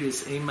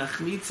Peiris Ein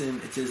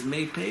Machmitzim, it says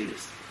Mei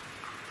Peiris.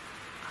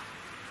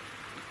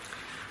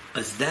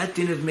 As that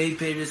din of Mei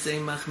Peiris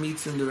Ein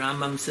Machmitzim, the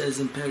Rambam says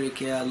in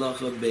Perikei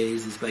Halacha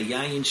Beis, is by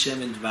Yayin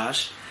Shemen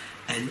Dvash,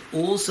 and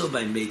also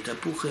by Mei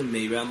Tapuchim,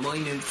 Mei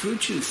Ramoinim, fruit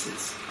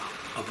juices.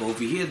 Up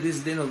over here, this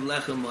din of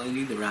Lechem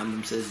Oini, the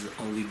Rambam says is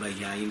only by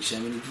Yayin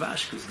Shemen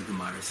Dvash, because the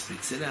Gemara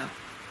speaks it out.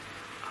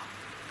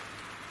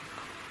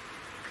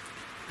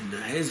 And the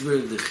hezber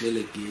of the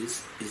chilek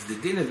is the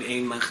din of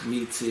Ein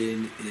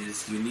Machmitzin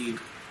is you need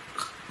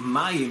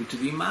mayim to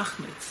be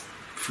machmitz.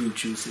 Fruit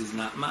juice is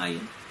not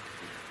mayim.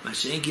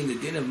 Mashenkin, the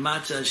din of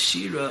matzah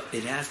shira,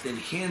 it has to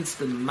enhance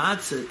the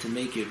matzah to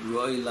make it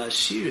roy la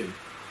shirim.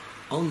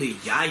 Only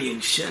yayin,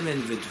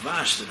 shemen,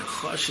 v'dvash, that a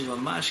choshev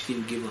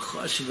mashkin give a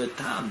choshev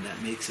tam,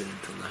 that makes it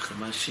into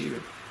lechem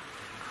ashirim.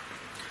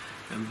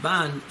 And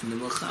Ban, in the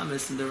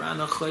Milchames, and the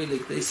Rana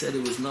Choylik, they said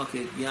it was not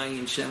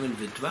yayin, shemen,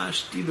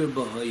 v'dvash, tiber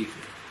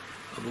b'hoiver.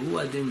 Abu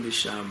adin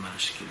b'shar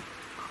mashkin.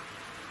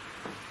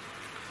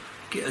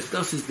 Okay, as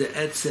this is the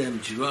Etzem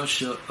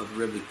Drasha of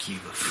Rebbe Kiva.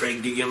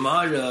 Frag the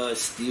Gemara,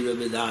 Stira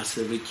B'das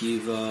Rebbe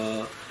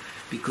Kiva,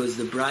 because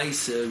the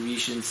Brisa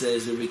Rishon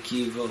says Rebbe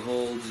Kiva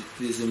holds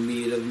there's a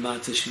meat of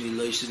Matzah Shmi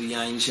Loish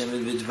V'yayin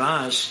Shemen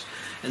V'dvash,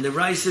 and the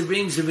Brisa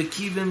brings Rebbe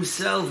Kiva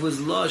himself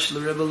was Losh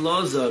l'Rebbe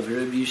Lozav,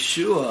 Rebbe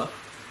Yeshua,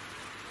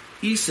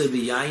 Isa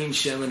V'yayin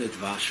Shemen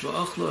V'dvash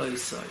V'achlo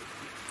Isai.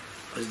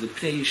 As the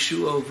Pnei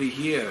Yeshua over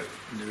here,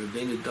 in the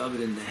Rebbeinu David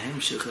and the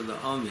Hemshech of the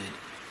Amid,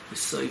 the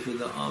Seif of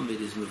the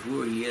Amid is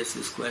Mavur. He asked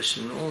this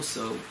question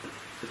also.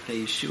 The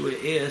Pnei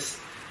Yeshua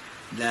asked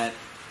that,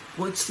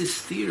 what's the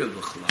stira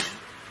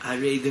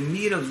b'chlal? The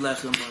meat of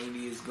lechem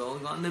oini is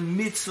going on the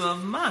mitzvah of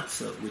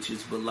matzah, which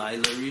is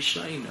B'layla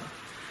Rishayna.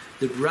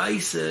 The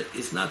Brisa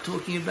is not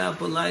talking about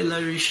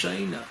B'layla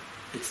Rishayna.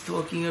 It's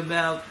talking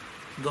about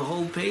the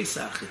whole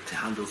Pesach. It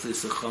handles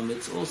this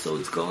chametz. Also,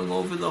 it's going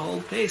over the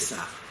whole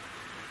Pesach.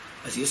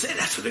 As you say,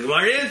 that's what the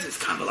Gemara is. It's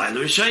Kam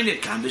B'layla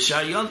Rishayna, Kam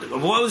B'shar Yontif.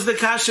 But what was the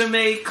Kasha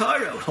Mei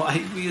Kara? Why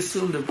did we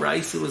assume the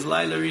Brisa was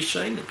Layla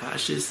Rishayna?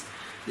 Pashas,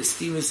 the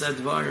Stimus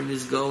Advarim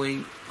is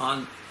going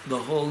on the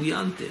whole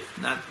Yontif,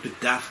 not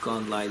B'dafka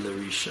on Layla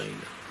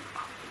Rishayna.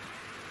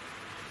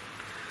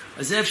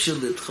 As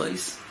Efshel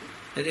L'tchais,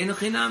 at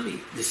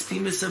Enochinami, the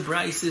Stimus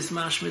Brisa is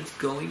mashmet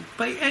going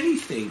by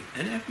anything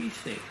and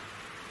everything,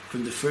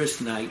 from the first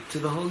night to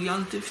the whole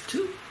Yontif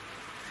too.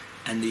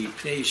 And the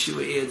Pnei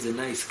Yeshua adds a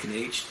nice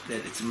knech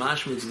that it's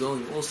mashmitz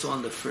going also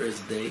on the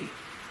first day,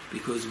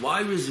 because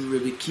why was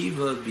Rebbe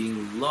Kiva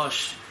being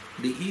losh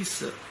the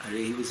Isa?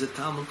 He was a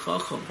Talmud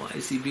Chacham. Why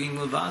is he being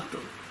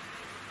levatel?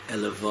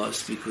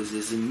 Elavos, because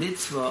there's a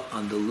mitzvah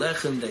on the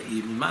lechem that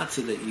you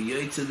matzah, that you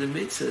yotze the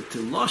mitzvah to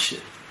losh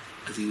it,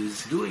 as he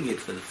was doing it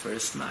for the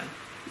first night.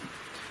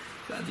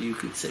 Rather, you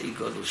could say,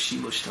 Gadol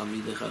Shimush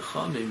Talmidei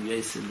Chachamim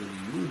Yesem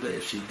Limuda,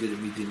 if she did it,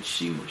 we didn't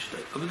Shimush.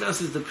 But that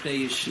is the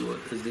Pnei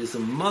Yeshua, because there's a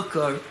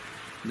makar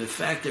in the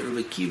fact that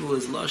Rebbe Kiva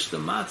was losh the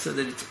matzah,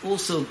 that it's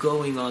also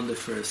going on the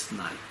first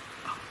night.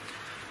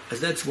 As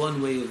that's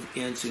one way of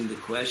answering the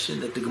question,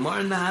 that the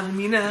Gemara in the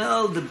Havamina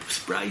held the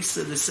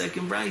Brisa, the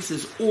second Brisa,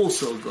 is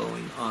also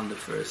going on the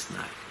first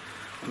night.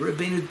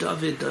 Rabbeinu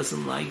David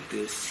doesn't like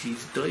this.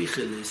 He's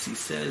doicha this. He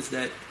says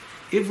that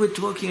if we're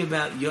talking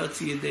about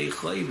Yotzi Yedei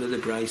Chayva, the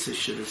Brisa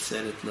should have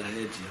said it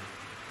Lahedya.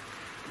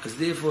 As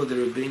therefore the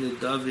Rabbeinu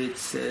David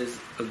says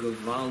a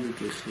Gavaldik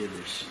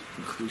Chiddush.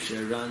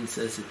 Chusharan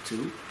says it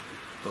too.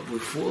 But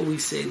before we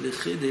say the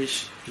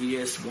Chiddush, he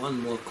asks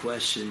one more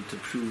question to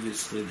prove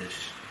his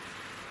Chiddush.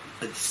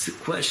 It's a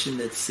question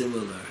that's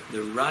similar. The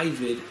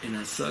Ravid in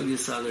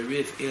Asagis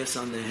Al-Arif asks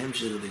on the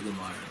Hemshech of the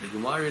Gemara. The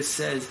Gemara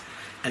says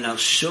And I'll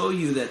show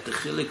you that the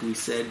chilik we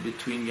said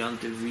between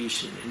Yontiv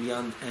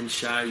Rishon and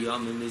Shar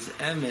Yomim is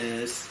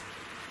emes,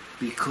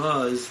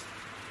 because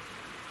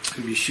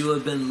Yeshua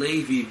ben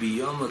Levi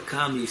b'Yom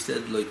HaKam he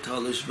said lo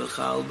tolish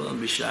b'chalba,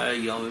 and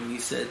b'Shar Yomim he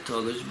said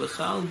tolish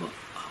b'chalba.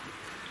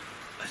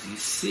 As you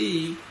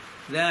see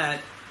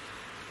that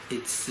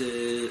it's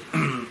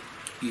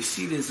you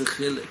see there's a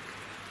chilik.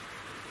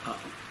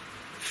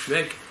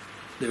 Shrek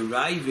the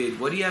Ravid,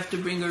 what do you have to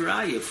bring a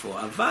raya for?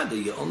 Avada,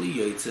 you only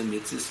yotze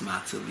mitzvahs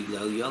matzah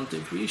b'glal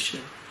Yontiv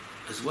Rishon.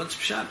 As what's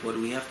pshat? What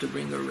do we have to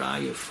bring a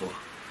raya for?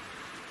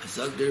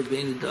 Azag der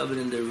Rebbeinu David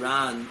and the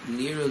Ran,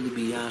 nearer to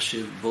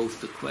Biyashiv, both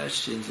the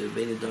questions, the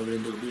Rebbeinu David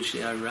and the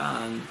Lushi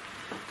Aran,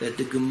 that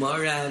the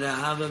Gemara had a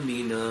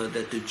Havamina,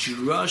 that the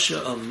Jurasha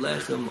of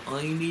Lechem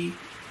Oini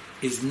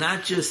is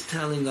not just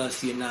telling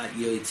us you're not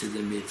yotze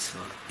the mitzvah.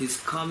 It's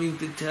coming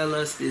to tell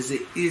us there's a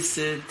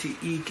Isser to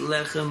eat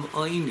Lechem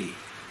Oini.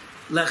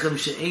 Lechem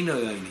she'eino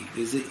yoini.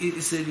 There's an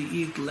Isser to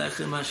eat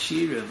Lechem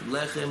Ashirim.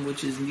 Lechem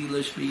which is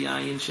Nilash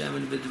b'yayin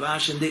shemen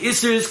v'dvash. And the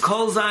Isser is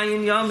Kol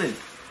Zayin Yamin.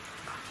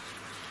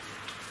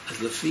 As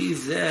Lafi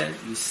said,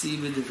 you see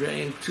with the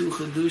very two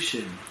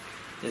Chedushim,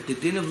 that the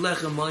din of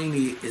Lechem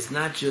Oini is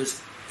not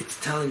just, it's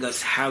telling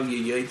us how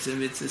you yotze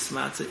mitzvahs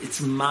matzah,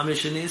 it's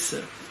mamish an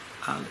Isser.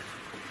 Aleph.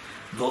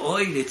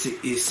 Ba'oid, it's an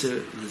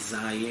Isser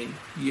l'zayin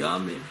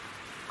Yamin.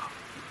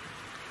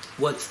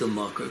 What's the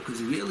makar?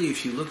 Because really,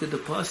 if you look at the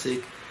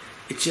pasuk,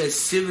 it says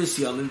Shivas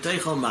Yamim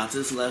Teichal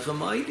Matzahs Lechem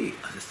Oini.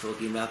 I was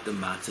talking about the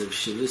matzah of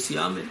Shivas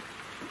Yamim.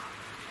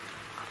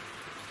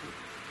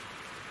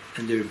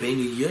 And the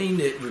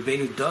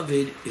Rebbeinu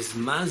David is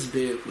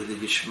masbir with the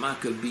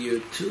Geshmak of beer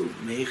too.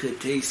 Meicha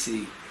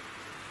Teisi.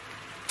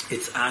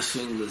 It's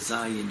Ashring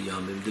L'Zayin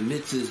Yamim. The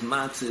mitzvah's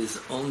matzah is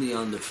only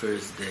on the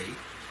first day.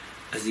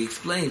 As he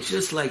explains,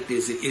 just like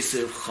there's an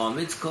Isser of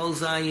Chometz called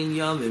Zayin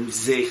Yamim,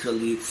 Zeichel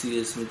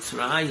Yitzias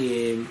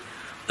Mitzrayim,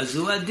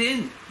 Azu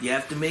Adin, you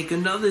have to make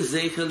another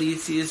Zeichel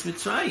Yitzias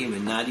Mitzrayim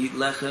and not eat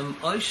Lechem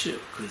Osher,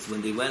 because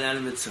when they went out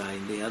of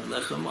Mitzrayim, they had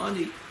Lechem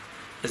Oni.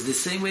 As the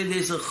same way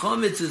there's a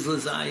Chometz is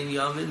Zayin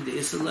Yamim, there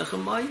is a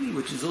Lechem Oni,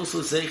 which is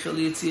also Zeichel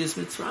Yitzias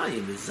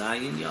Mitzrayim, is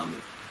Zayin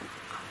Yamim.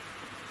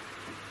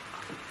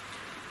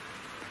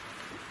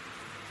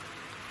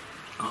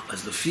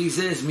 As the Fi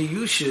says,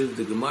 Miyushiv,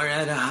 the Gemara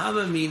had a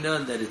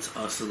Havamina that it's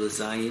also the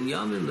Zayin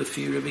Yamim,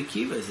 Lefi Rebbe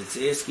Kiva. As it's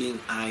asking,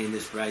 in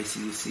this price,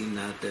 you see,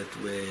 not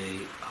that way.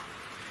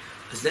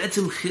 As that's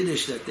some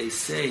Chiddush that they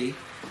say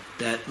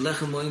that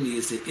Lechem Oini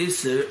is the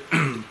Isser.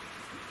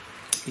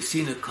 You've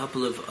seen a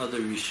couple of other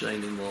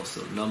Rishonim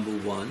also. Number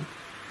one,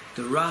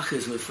 the Rach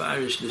is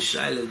Mefarish, the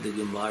Shaila of the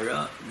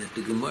Gemara, that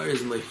the Gemara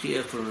is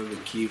Mechiach from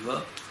Rebbe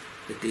Kiva,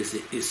 that there's the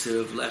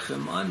Isser of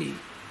Lechem Oini,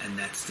 and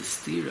that's the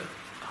Stira.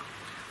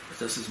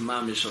 This is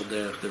Mamish al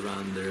derech the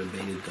Ran the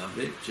Rebbeinu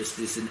David. Just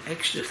there's an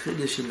extra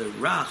chiddush in the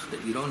Rach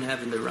that you don't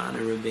have in the Ran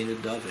and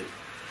Rebbeinu David.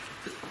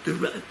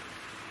 The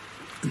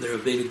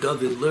Rebbeinu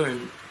David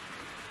learned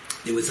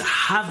there was a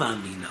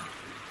Havamina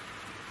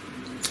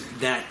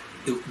that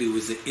there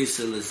was an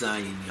Issa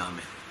L'Zayin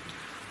Yamin.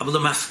 But the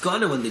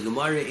Maskana, when the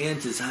Gemara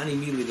answers Hani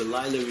Mili the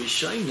Laila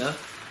Rishayna,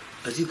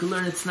 as you can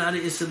learn, it's not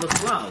an Issa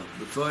B'chlal.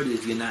 Before it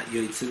is, you're not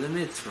Yotze the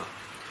Mitzvah.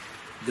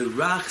 The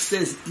Rach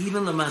says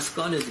even the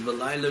Maskana is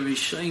B'Laila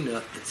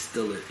Rishayna, it's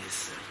still an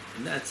Isser.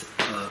 And that's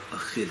a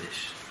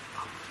Chiddush.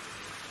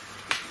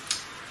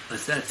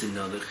 As that's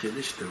another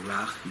Chiddush, the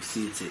Rach, you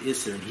see it's an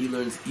Isser, and he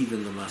learns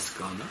even the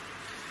Maskana.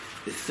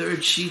 The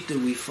third sheet that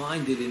we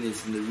find it in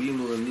is in the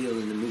Rimul Amil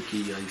and the Muki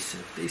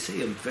Yosef. They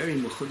say a very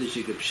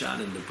Mechudishik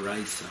Pshat in the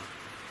Braisa.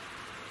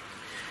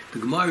 The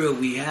Gemara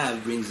we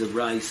have brings a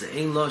Braisa.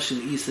 Ein Losh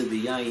and Isa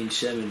B'Yayin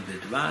Shemen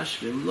B'Dvash,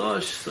 V'im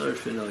Losh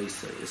Sarfin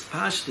Oisa. It's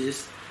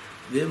Pashtis,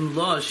 V'im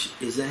Losh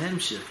is a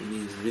hemshich. It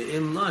means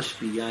V'im Losh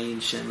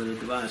B'Yayin Shemen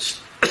B'Dvash.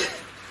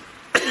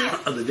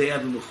 But they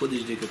have a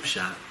Mechudishik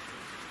Pshat.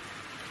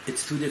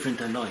 It's two different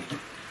Tanoim.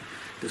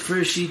 The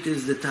first sheet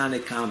is the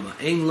Tanakama.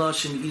 Ein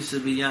Losh and Isa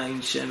B'Yayin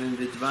Shemen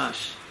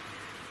B'Dvash.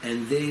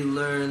 And they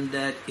learn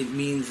that it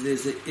means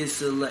there's a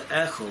Issa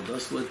Le'echel.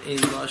 That's what Ein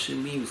Losh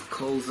means.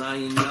 Kol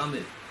Zayin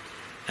Yamim.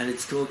 And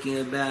it's talking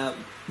about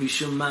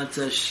Mishum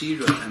Matzah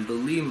Shira and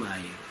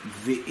Belimayim.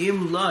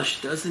 V'im Losh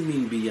doesn't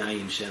mean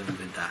B'Yayin Shemen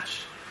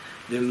B'Dash.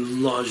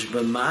 V'im Losh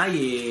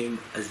B'Mayim,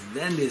 as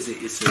then there's a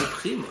Issa of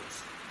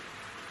Chimot.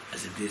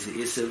 As if there's a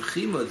Issa of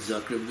Chimot,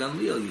 Zakrib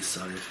Gamliel,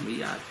 Yisarif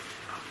Miyad.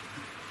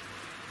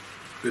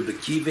 Rebbe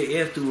Kiva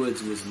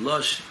afterwards was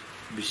Losh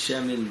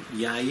B'Shemen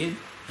Yayin,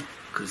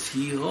 because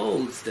he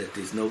holds that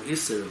there's no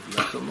Isser of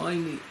Lechem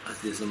Oini, as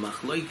there's a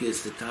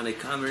Machloikis, the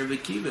Tanakam Rebbe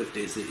Kiva, if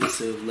there's an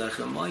Isser of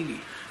Lechem Oini.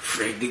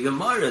 Frag the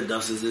Gemara,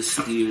 das is a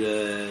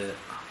stira.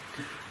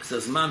 So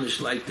it's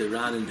mamish like the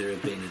Ran and the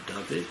Rebbeinu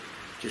David.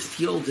 Just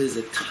he holds there's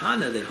a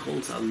Tana that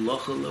holds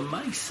Halacha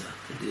L'Maisa,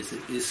 that there's an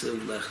Isser of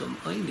Lechem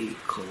Oini,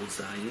 Kol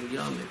Zayin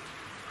Yamim.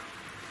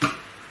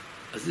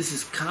 As this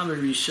is common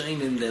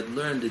Rishonim that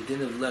learn the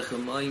din of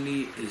Lechem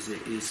Oini is a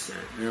Isser.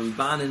 The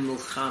Ramban in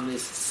Mulchamis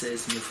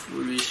says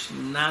Mefurish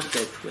not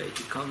that way.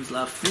 It comes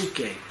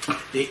Lafuke.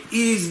 There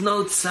is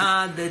no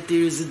tzad that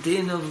there is a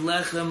din of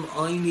Lechem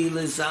Oini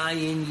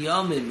Lezayin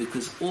Yomim,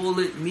 because all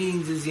it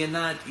means is you're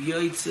not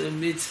Yoitze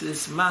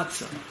Mitzvahs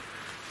Matzah.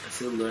 As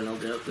he'll learn al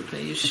derech the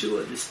Pnei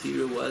Yeshua, the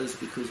stira was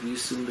because we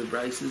assume the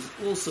Bryce is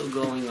also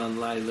going on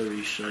Laila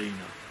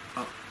Rishayna.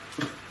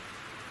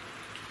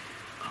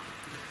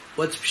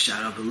 What's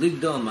Pshat?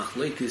 Beligdal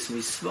Machlekes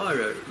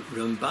Misvara.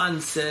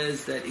 Ramban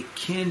says that it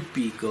can't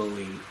be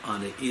going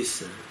on an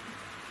Isser,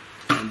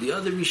 and the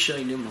other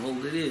Rishonim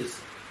hold it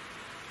is.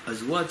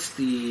 As what's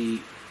the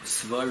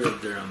Svara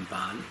of the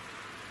Ramban?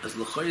 As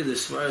L'chari the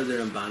Svara of the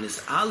Ramban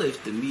is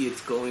Aleph. To me,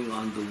 it's going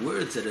on the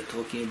words that are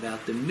talking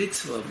about the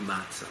mitzvah of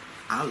matzah.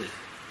 Aleph.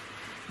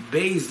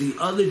 Beis,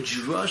 the other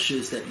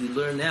drushes that you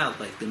learn out,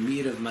 like the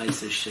meat of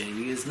Ma'aser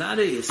Sheni, is not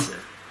a Isser.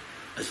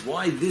 As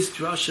why this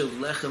drush of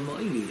Lechem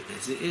Oini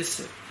is a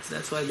Isser. So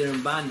that's why the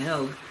Ramban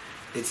held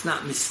it's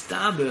not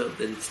mistaber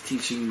that it's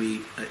teaching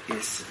me a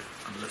Isser.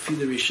 But if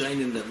the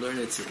Rishonim that learn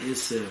it's a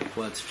Isser,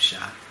 what's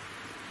Pshat?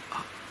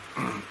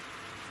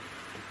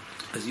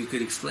 As you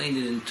could explain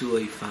it in two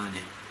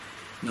Ifanim.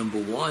 Number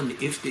one,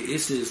 if the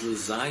Isser is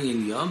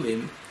L'zayin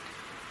Yomim,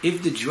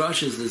 if the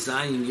drush is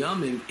L'zayin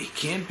Yomim, it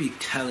can't be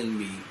telling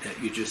me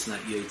that you're just not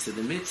Yotze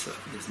the mitzvah.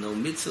 There's no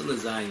mitzvah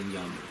L'zayin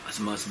Yomim.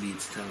 As must be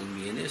it's telling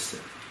me an Isser.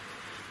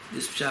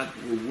 This pshat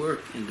will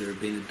work in the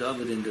Rabbeinu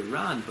David and the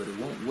Ran, but it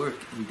won't work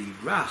in the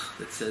Rach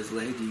that says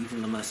Lehedi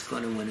even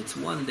Lamaskana when it's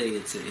one day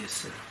it's a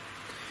Isser.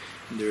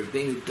 In the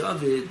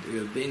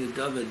Rabbeinu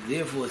David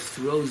therefore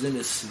throws in a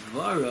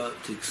svara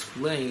to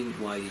explain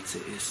why it's a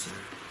Isser.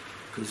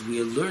 Because we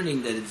are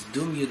learning that it's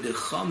Dumya de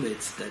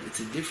Chometz, that it's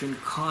a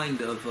different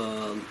kind of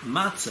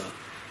matzah.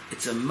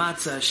 It's a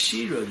matzah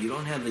shira. You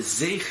don't have a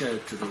zecher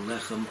to the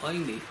Lechem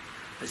Oini.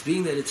 As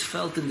being that it's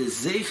felt in the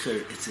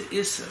zecher, it's a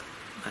Isser.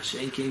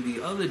 Hashem came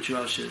the other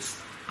drushes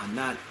are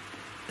not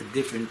a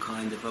different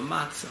kind of a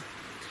matzah.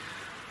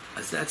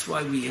 As that's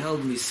why we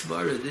held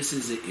misvara, this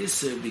is a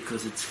Isser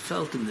because it's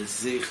felt in the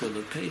Zeichel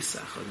of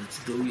Pesach, as it's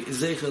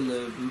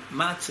Zeichel of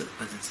Matzah,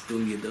 as it's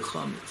Dumya de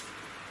Chometz.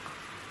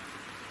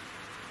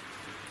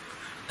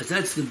 As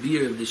that's the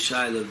beer of the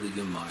Shaila of the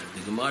Gemara.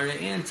 The Gemara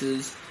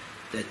answers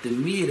that the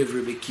meat of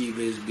Rebbe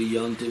Kiva is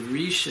beyond the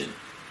Rishon.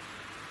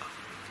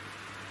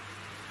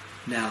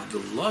 Now, the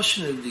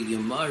Lashon of the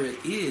Gemara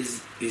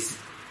is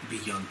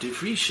beyond the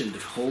Rishon. The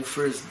whole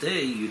first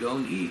day you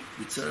don't eat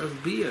mitzvah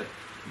of beer.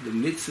 The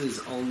mitzvah is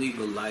only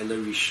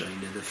V'layla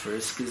Rishayna, the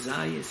first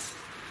Kazayas.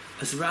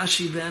 As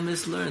Rashi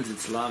Bemis learns,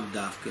 it's Lav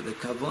Dafka. The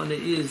Kavana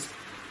is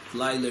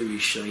Laila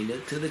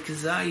Rishayna, to the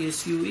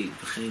Kazayas you eat.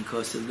 V'chein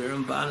Kosev, the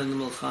Ramban and the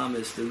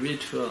Mulchamis, the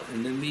Ritva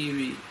and the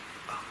Miri.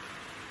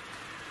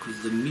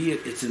 Because the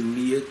miyat, it's a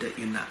miyat that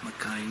you're not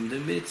makayim the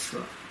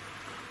mitzvah.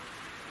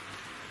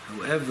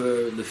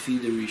 However, the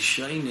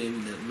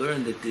Rishonim that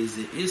learned that there's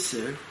the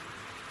Isser,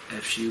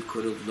 if you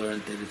could have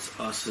learned that it's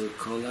also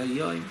Kol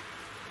HaYoim.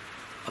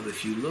 But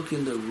if you look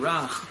in the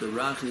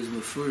Rach is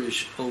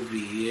Mefurish over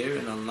here,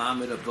 and on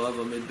Lamed above,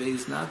 Amid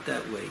Beis not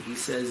that way. He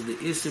says the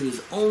Isser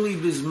is only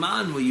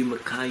Bizman where you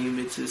Makayim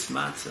Mitzvahs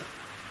Matzah.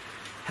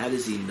 How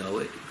does he know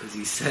it? Because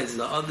he says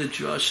the other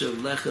drush of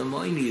Lechem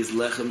Oini is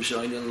Lechem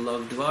Shoyin and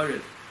Love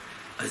Dvarim.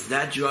 As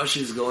that drush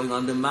is going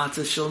on the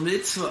Matzah Shel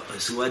Mitzvah.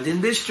 As what in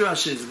this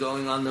drush is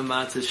going on the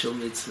Matzah Shel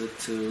Mitzvah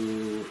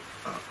too.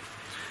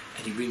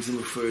 And he brings him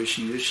a Mefurish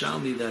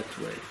Yerushalmi that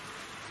way.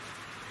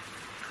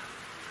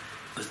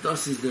 As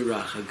das is the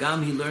Rach.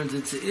 Hagam he learns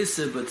it's a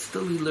Isser, but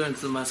still he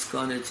learns the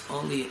Maskana. It's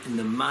only in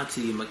the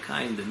Matzah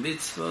Yimakayim the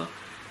Mitzvah,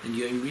 and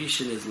Yom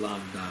Rishon is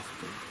Lav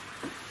Dafka.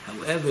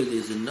 However,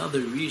 there's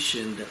another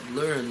Rishon that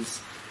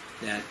learns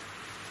that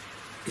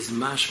is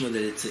mashma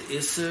that it's a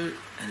Isser,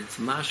 and it's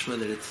mashma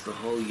that it's the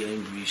whole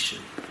Yom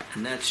Rishon.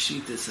 And that's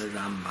Shitas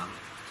Rambam.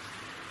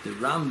 The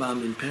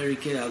Rambam in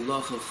Perikei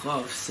Halacha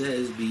Chav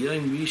says,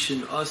 B'yom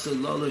Rishon asa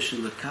lolo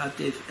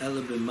shelakatif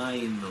ela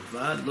b'mayim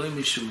milvad, lo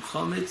mishum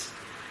chometz,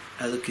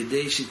 ela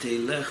kedei shetei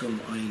lechem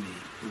oini.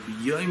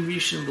 U'b'yom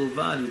Rishon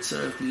bilvad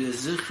u'tzarech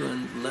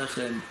liyazichron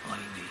lechem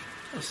oini.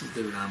 This is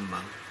the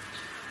Rambam.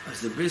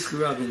 As the Brisker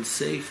Rav in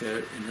Sefer,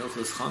 in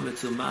Hilchos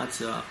Chometz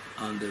U'Matzah,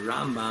 on the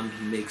Rambam,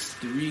 he makes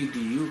 3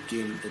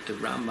 diyukim that the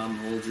Rambam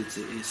holds it's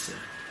a Isser.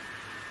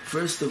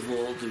 First of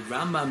all, the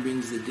Rambam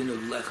brings the din of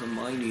Lechem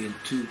Oini in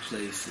 2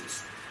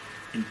 places.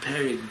 In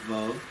Perik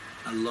Vav,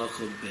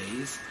 Halacha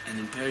Beis, and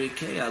in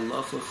Perikei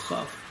Halacha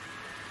Chav.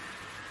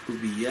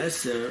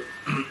 U'B'Yeser,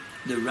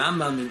 the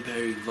Rambam in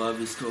Perik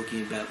Vav is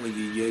talking about when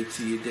you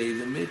yotzi yedei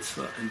the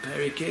mitzvah. In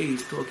Perikei,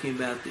 he's talking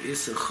about the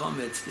Isser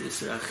Chometz, the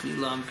Isser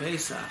Achila on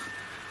Pesach.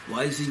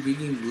 Why is he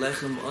bringing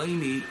Lechem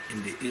Oini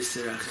in the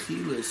Isser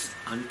Achilas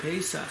on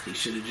Pesach? He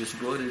should have just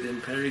brought it in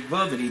Perik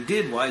Vav, and he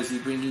did. Why is he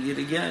bringing it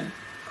again?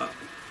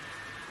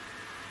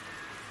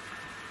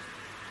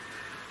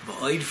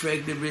 V'oid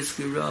frek the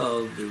Brisker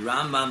Rav, the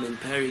Rambam in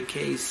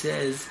Perikei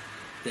says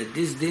that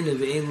this din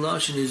of Ein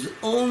Lashon is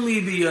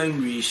only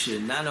b'Yom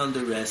Rishon, not on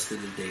the rest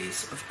of the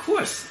days. Of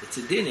course, it's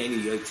a din, any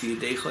Yotzi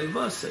Yidei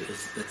Chayvasa.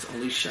 That's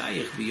only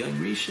Shayach b'Yom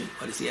Rishon.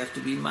 What does he have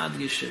to be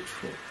Madgish it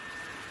for?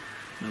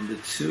 Number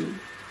 2.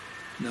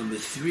 Number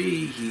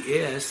 3,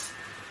 he asked,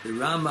 the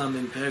Rambam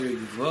in Perek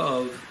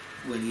Vav,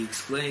 when he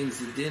explains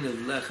the din of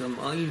Lechem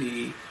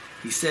Oini,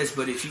 he says,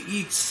 but if you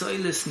eat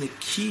Soilis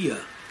Nekiya,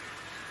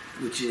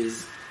 which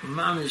is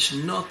Mamish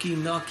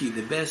Noki,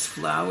 the best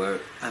flour,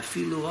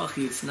 Afilu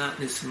Achi, it's not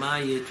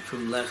Nismayit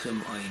from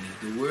Lechem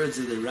Oini. The words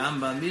of the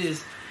Rambam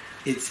is,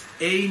 it's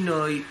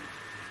Einoi,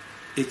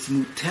 it's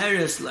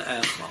Muteres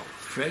La'echol.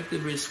 Frek the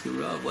Brisker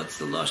Rav, what's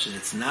the Lashon?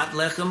 It's not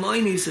Lechem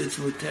Oini, so it's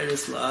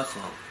Muteres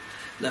La'echol.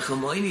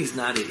 Lechem Oini is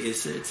not an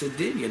Isser, it's a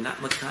din, you're not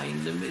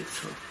Makayim the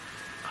Mitzvah.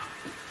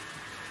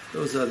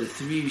 Those are the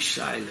 3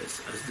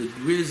 shilas. As the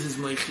Griz is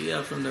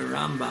Moichiyah from the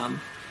Rambam,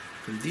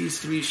 from these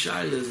 3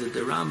 shilas that the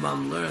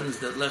Rambam learns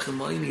that Lechem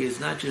Oini is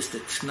not just a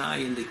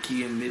T'nai in the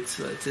Kiyam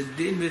Mitzvah, it's a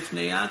din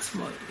b'fnei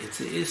atzmai, it's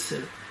a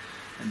Isser.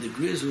 And the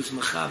Griz was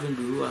Mechaven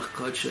B'ruach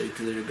Kodshay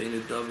to the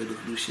Rebbeinu David,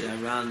 Uchlushi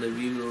Aran, the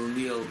Rima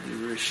O'Neill,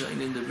 the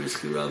Rishonim, the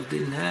Brisker Rav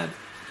didn't have.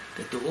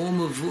 That the Om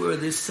Avur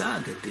this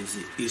sad, that there's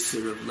an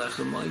Isser of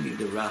Lechem Oini,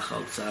 the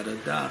Rachal Tzad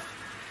Adach.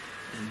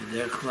 And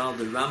there Klal,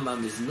 the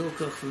Rambam is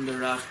Nilkach from the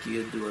Rach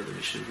Kiyadua, the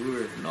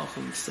Mishavur of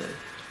Nochem said,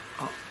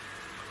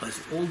 as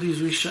all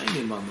these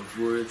Rishonim on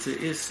Avur, it's an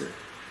Isser.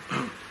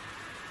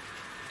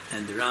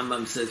 And the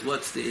Rambam says,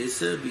 what's the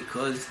Isser?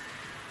 Because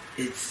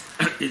it's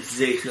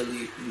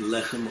Zeichel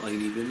Lechem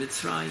Oini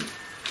b'Mitzrayim.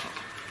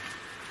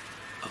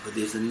 But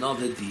there's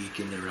another dik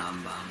in the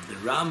Rambam. The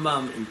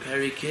Rambam in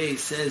Perikei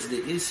says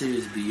the Isser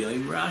is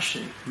b'Yom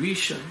Rishon.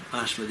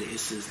 Mashma the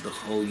Isser is the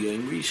whole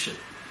Yom Rishon.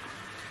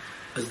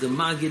 As the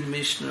Magid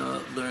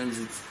Mishnah learns,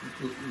 it's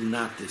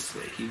not this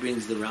way. He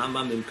brings the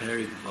Rambam in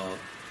Perek Vav,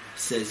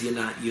 says you're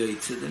not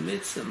Yoytze the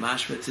Mitzvah.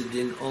 Mashma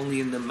Tzedin only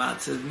in the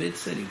Matzah of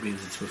Mitzvah. And he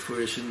brings it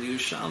Mefurish in the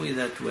Yerushalmi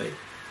that way.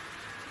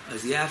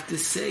 As you have to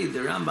say, the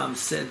Rambam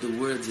said the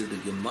words of the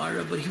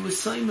Gemara, but he was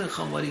Saimech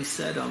on what he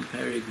said on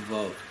Perek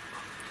Vav.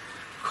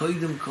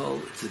 Koydem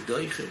Kol, it's a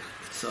doichik.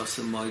 It's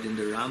also made in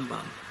the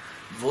Rambam.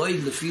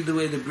 Void, lefi the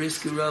way the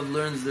Brisker Rav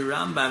learns the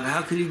Rambam,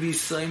 how could he be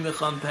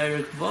Saimech on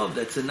Perek Vav?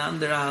 That's an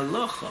under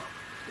halacha.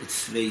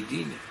 It's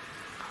Sveidine.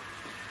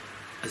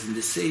 As in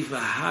the Sefer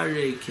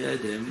Harei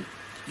Kedem,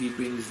 he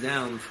brings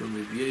down from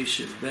Rabbi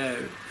Yosef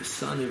Ber, the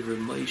son of Rav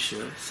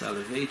Moshe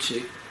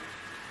Soloveitchik,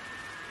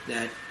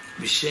 that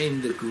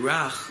B'Shem the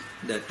Grach,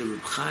 that the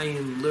Reb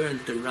Chaim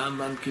learned the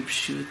Rambam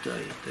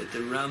Kipshutai, that the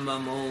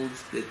Rambam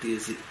holds that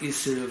there's an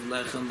Isser of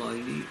Lechem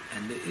Oini,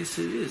 and the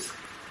Isser is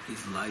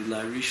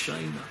Laila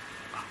Rishayna.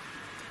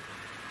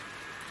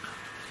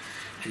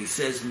 And he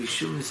says,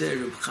 Mishum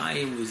Zeh Reb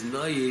Chaim was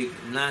noyig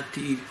not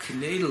to eat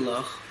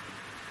Knedelach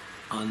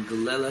on the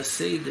Lela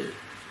Seder,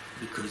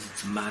 because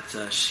it's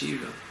Matzah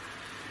Ashira.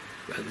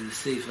 Rather the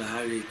Sefer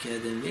Harei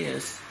Kedem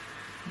is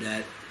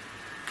that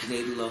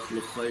Knedelach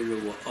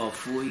L'choyra were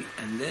Afui,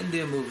 and then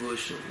they're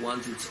Mavushal.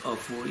 Once it's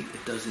Afui,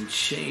 it doesn't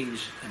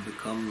change and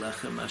become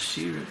Lechem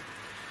Ashirim.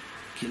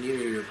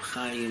 Kiniri Reb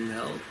Chaim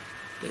held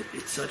that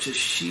it's such a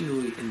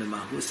shinui in the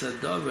Mahus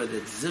HaDavar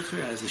that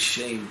Zikr has a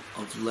shame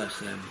of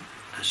Lechem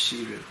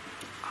Ashirim.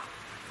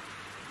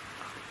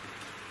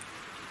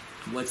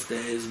 What's the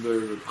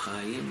Hezbollah of Reb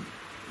Chaim?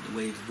 The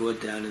way it's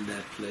brought down in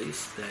that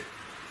place, that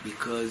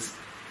because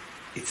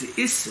it's an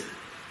Isser,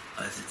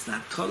 as it's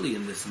not totally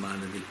in this man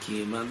of the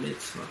Kiyama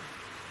Mitzvah.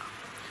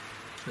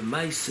 The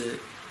Maisa,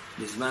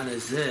 this man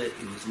Hazeh,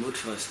 it was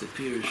Mutfas, the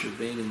Pirush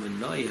Rabbeinu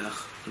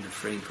Menoyach, in the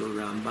Franco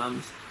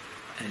Rambams,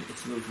 and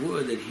it's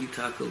Mavur that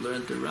Hitaka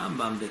learned the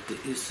Rambam that the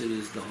Isser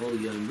is the whole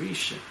Yom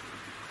Rishon.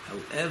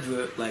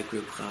 However, like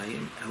Reb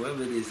Chaim,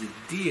 however, there's a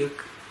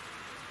diuk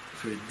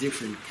for a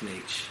different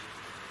knech,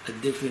 a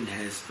different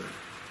hesper.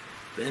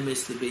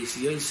 Be'emes the Beis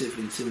Yosef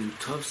in Siman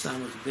Tov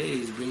Samach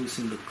Beis brings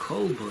him the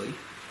Kol Boy,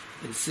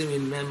 in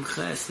Siman Mem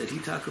Ches, that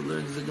Hitaka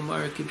learns the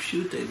Gemara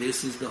Kipshute.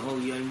 This is the whole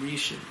Yom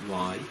Rishon.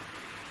 Why?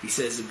 He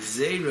says,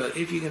 Gzeira,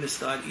 if you're going to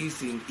start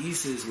eating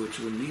Isis, which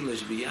will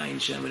Milash B'yayin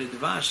Shemer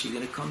Dvash, you're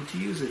going to come to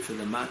use it for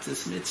the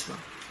Matzahs Mitzvah.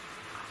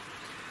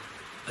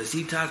 As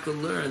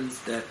Hitaka learns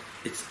that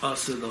it's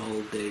also the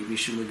whole day,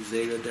 Mishum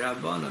Gzeira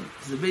D'Rabbanan.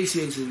 The Beis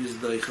Yosef is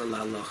Doichel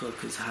Halacha,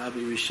 because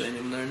Habi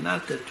Rishonim learn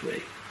not that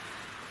way.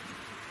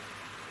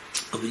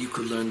 But you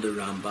could learn the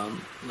Rambam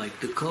like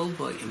the Kol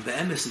Boy. In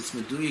Be'emes, it's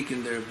Meduyik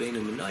in the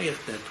Rabbeinu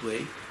Menoyach that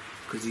way,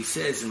 because he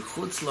says in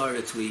Chutz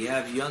La'aretz where you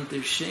have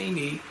Yontif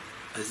Sheni,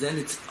 as then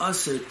it's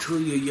Aser till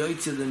you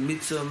yoytze the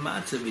Mitzvah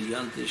Matzah with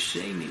Yontif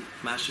Sheni.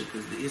 Masha,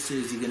 because the Isser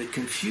is you're going to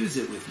confuse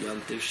it with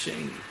Yontif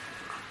Sheni.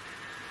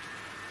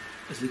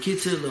 As the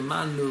Kitzur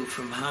Lamanu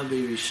from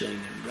Habi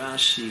Rishonim,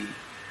 Rashi,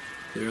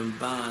 the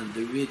Ramban,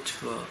 the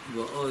Ritva,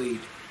 Va'oid,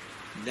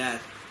 that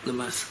the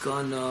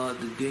Maskana,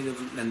 the din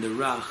of, and the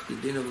Rach, the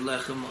din of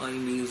Lechem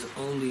Oini is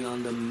only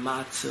on the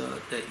Matzah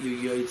that you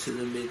yoytze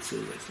the Mitzvah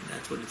with. And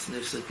that's what it's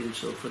Nifsak in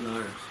Shulchan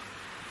Aruch.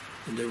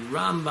 And the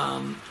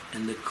Rambam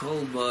and the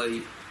Kol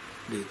Boy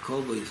The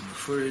Kolba is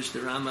Mefurish, the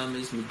Rambam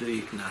is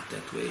Meduyik, not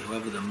that way.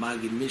 However, the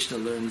Magid Mishnah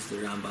learns the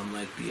Rambam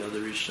like the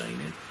other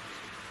Rishonim.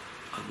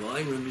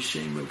 Rabbi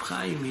B'Shem Reb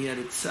Chaim, he had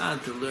a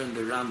tzad to learn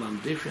the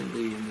Rambam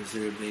differently, and the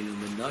Zerbeinu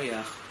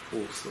Menoyach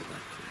also that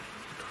way.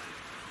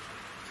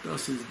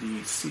 This is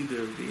the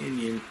Siddur of the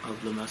Inyan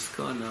of the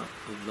Maskana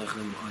of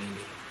Lechem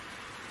Oini.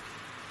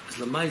 As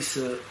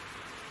Lamaisa,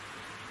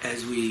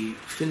 as we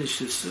finish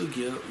the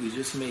Sugya, we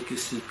just make a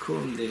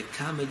Sikum, the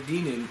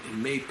Kamadinim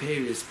in Mei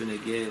Peris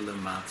B'Negei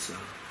L'Matzah.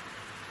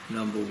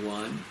 Number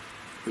one,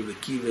 Rabbi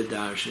Kiva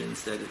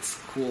darshans that it's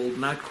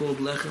not called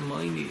Lechem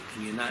Oini,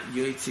 and you're not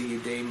Yoytze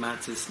Yedei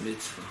Matzahs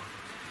Mitzvah.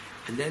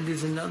 And then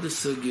there's another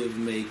Sugya of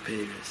Mei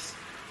Peris,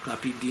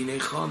 Klapi Dinei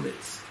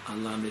Chometz.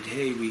 On Lamed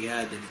Hey we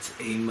had that it's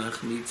Ein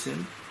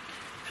Machmitzim,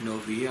 and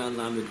over here on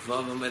Lamed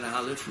Vav Amud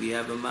Aleph we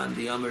have a man,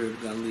 the Amar of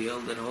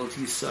Gamliel, that holds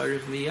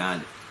Yisarif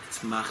Miyad. It's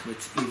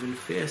Machmitz even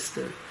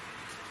faster.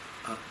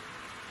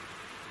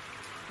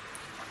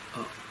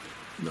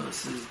 No,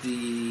 this is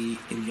the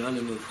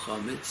Inyanim of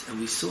Chometz, and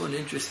we saw an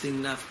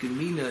interesting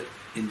nafkamina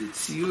in the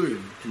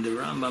Tziurim, in the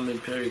Rambam in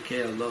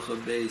Perikei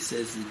Halacha Bey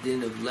says the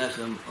din of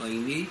Lechem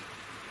Oini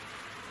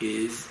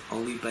is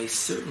only by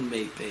certain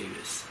Mei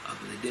Peres.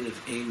 The din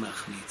of Ein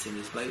Machmitzin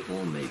is by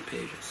all Mei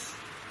Peres.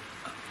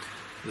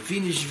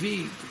 Levina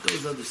Shvi,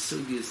 those are the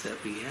sugyas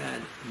that we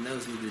had, and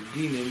those were the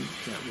dinim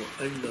that were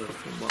under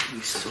from what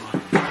we saw.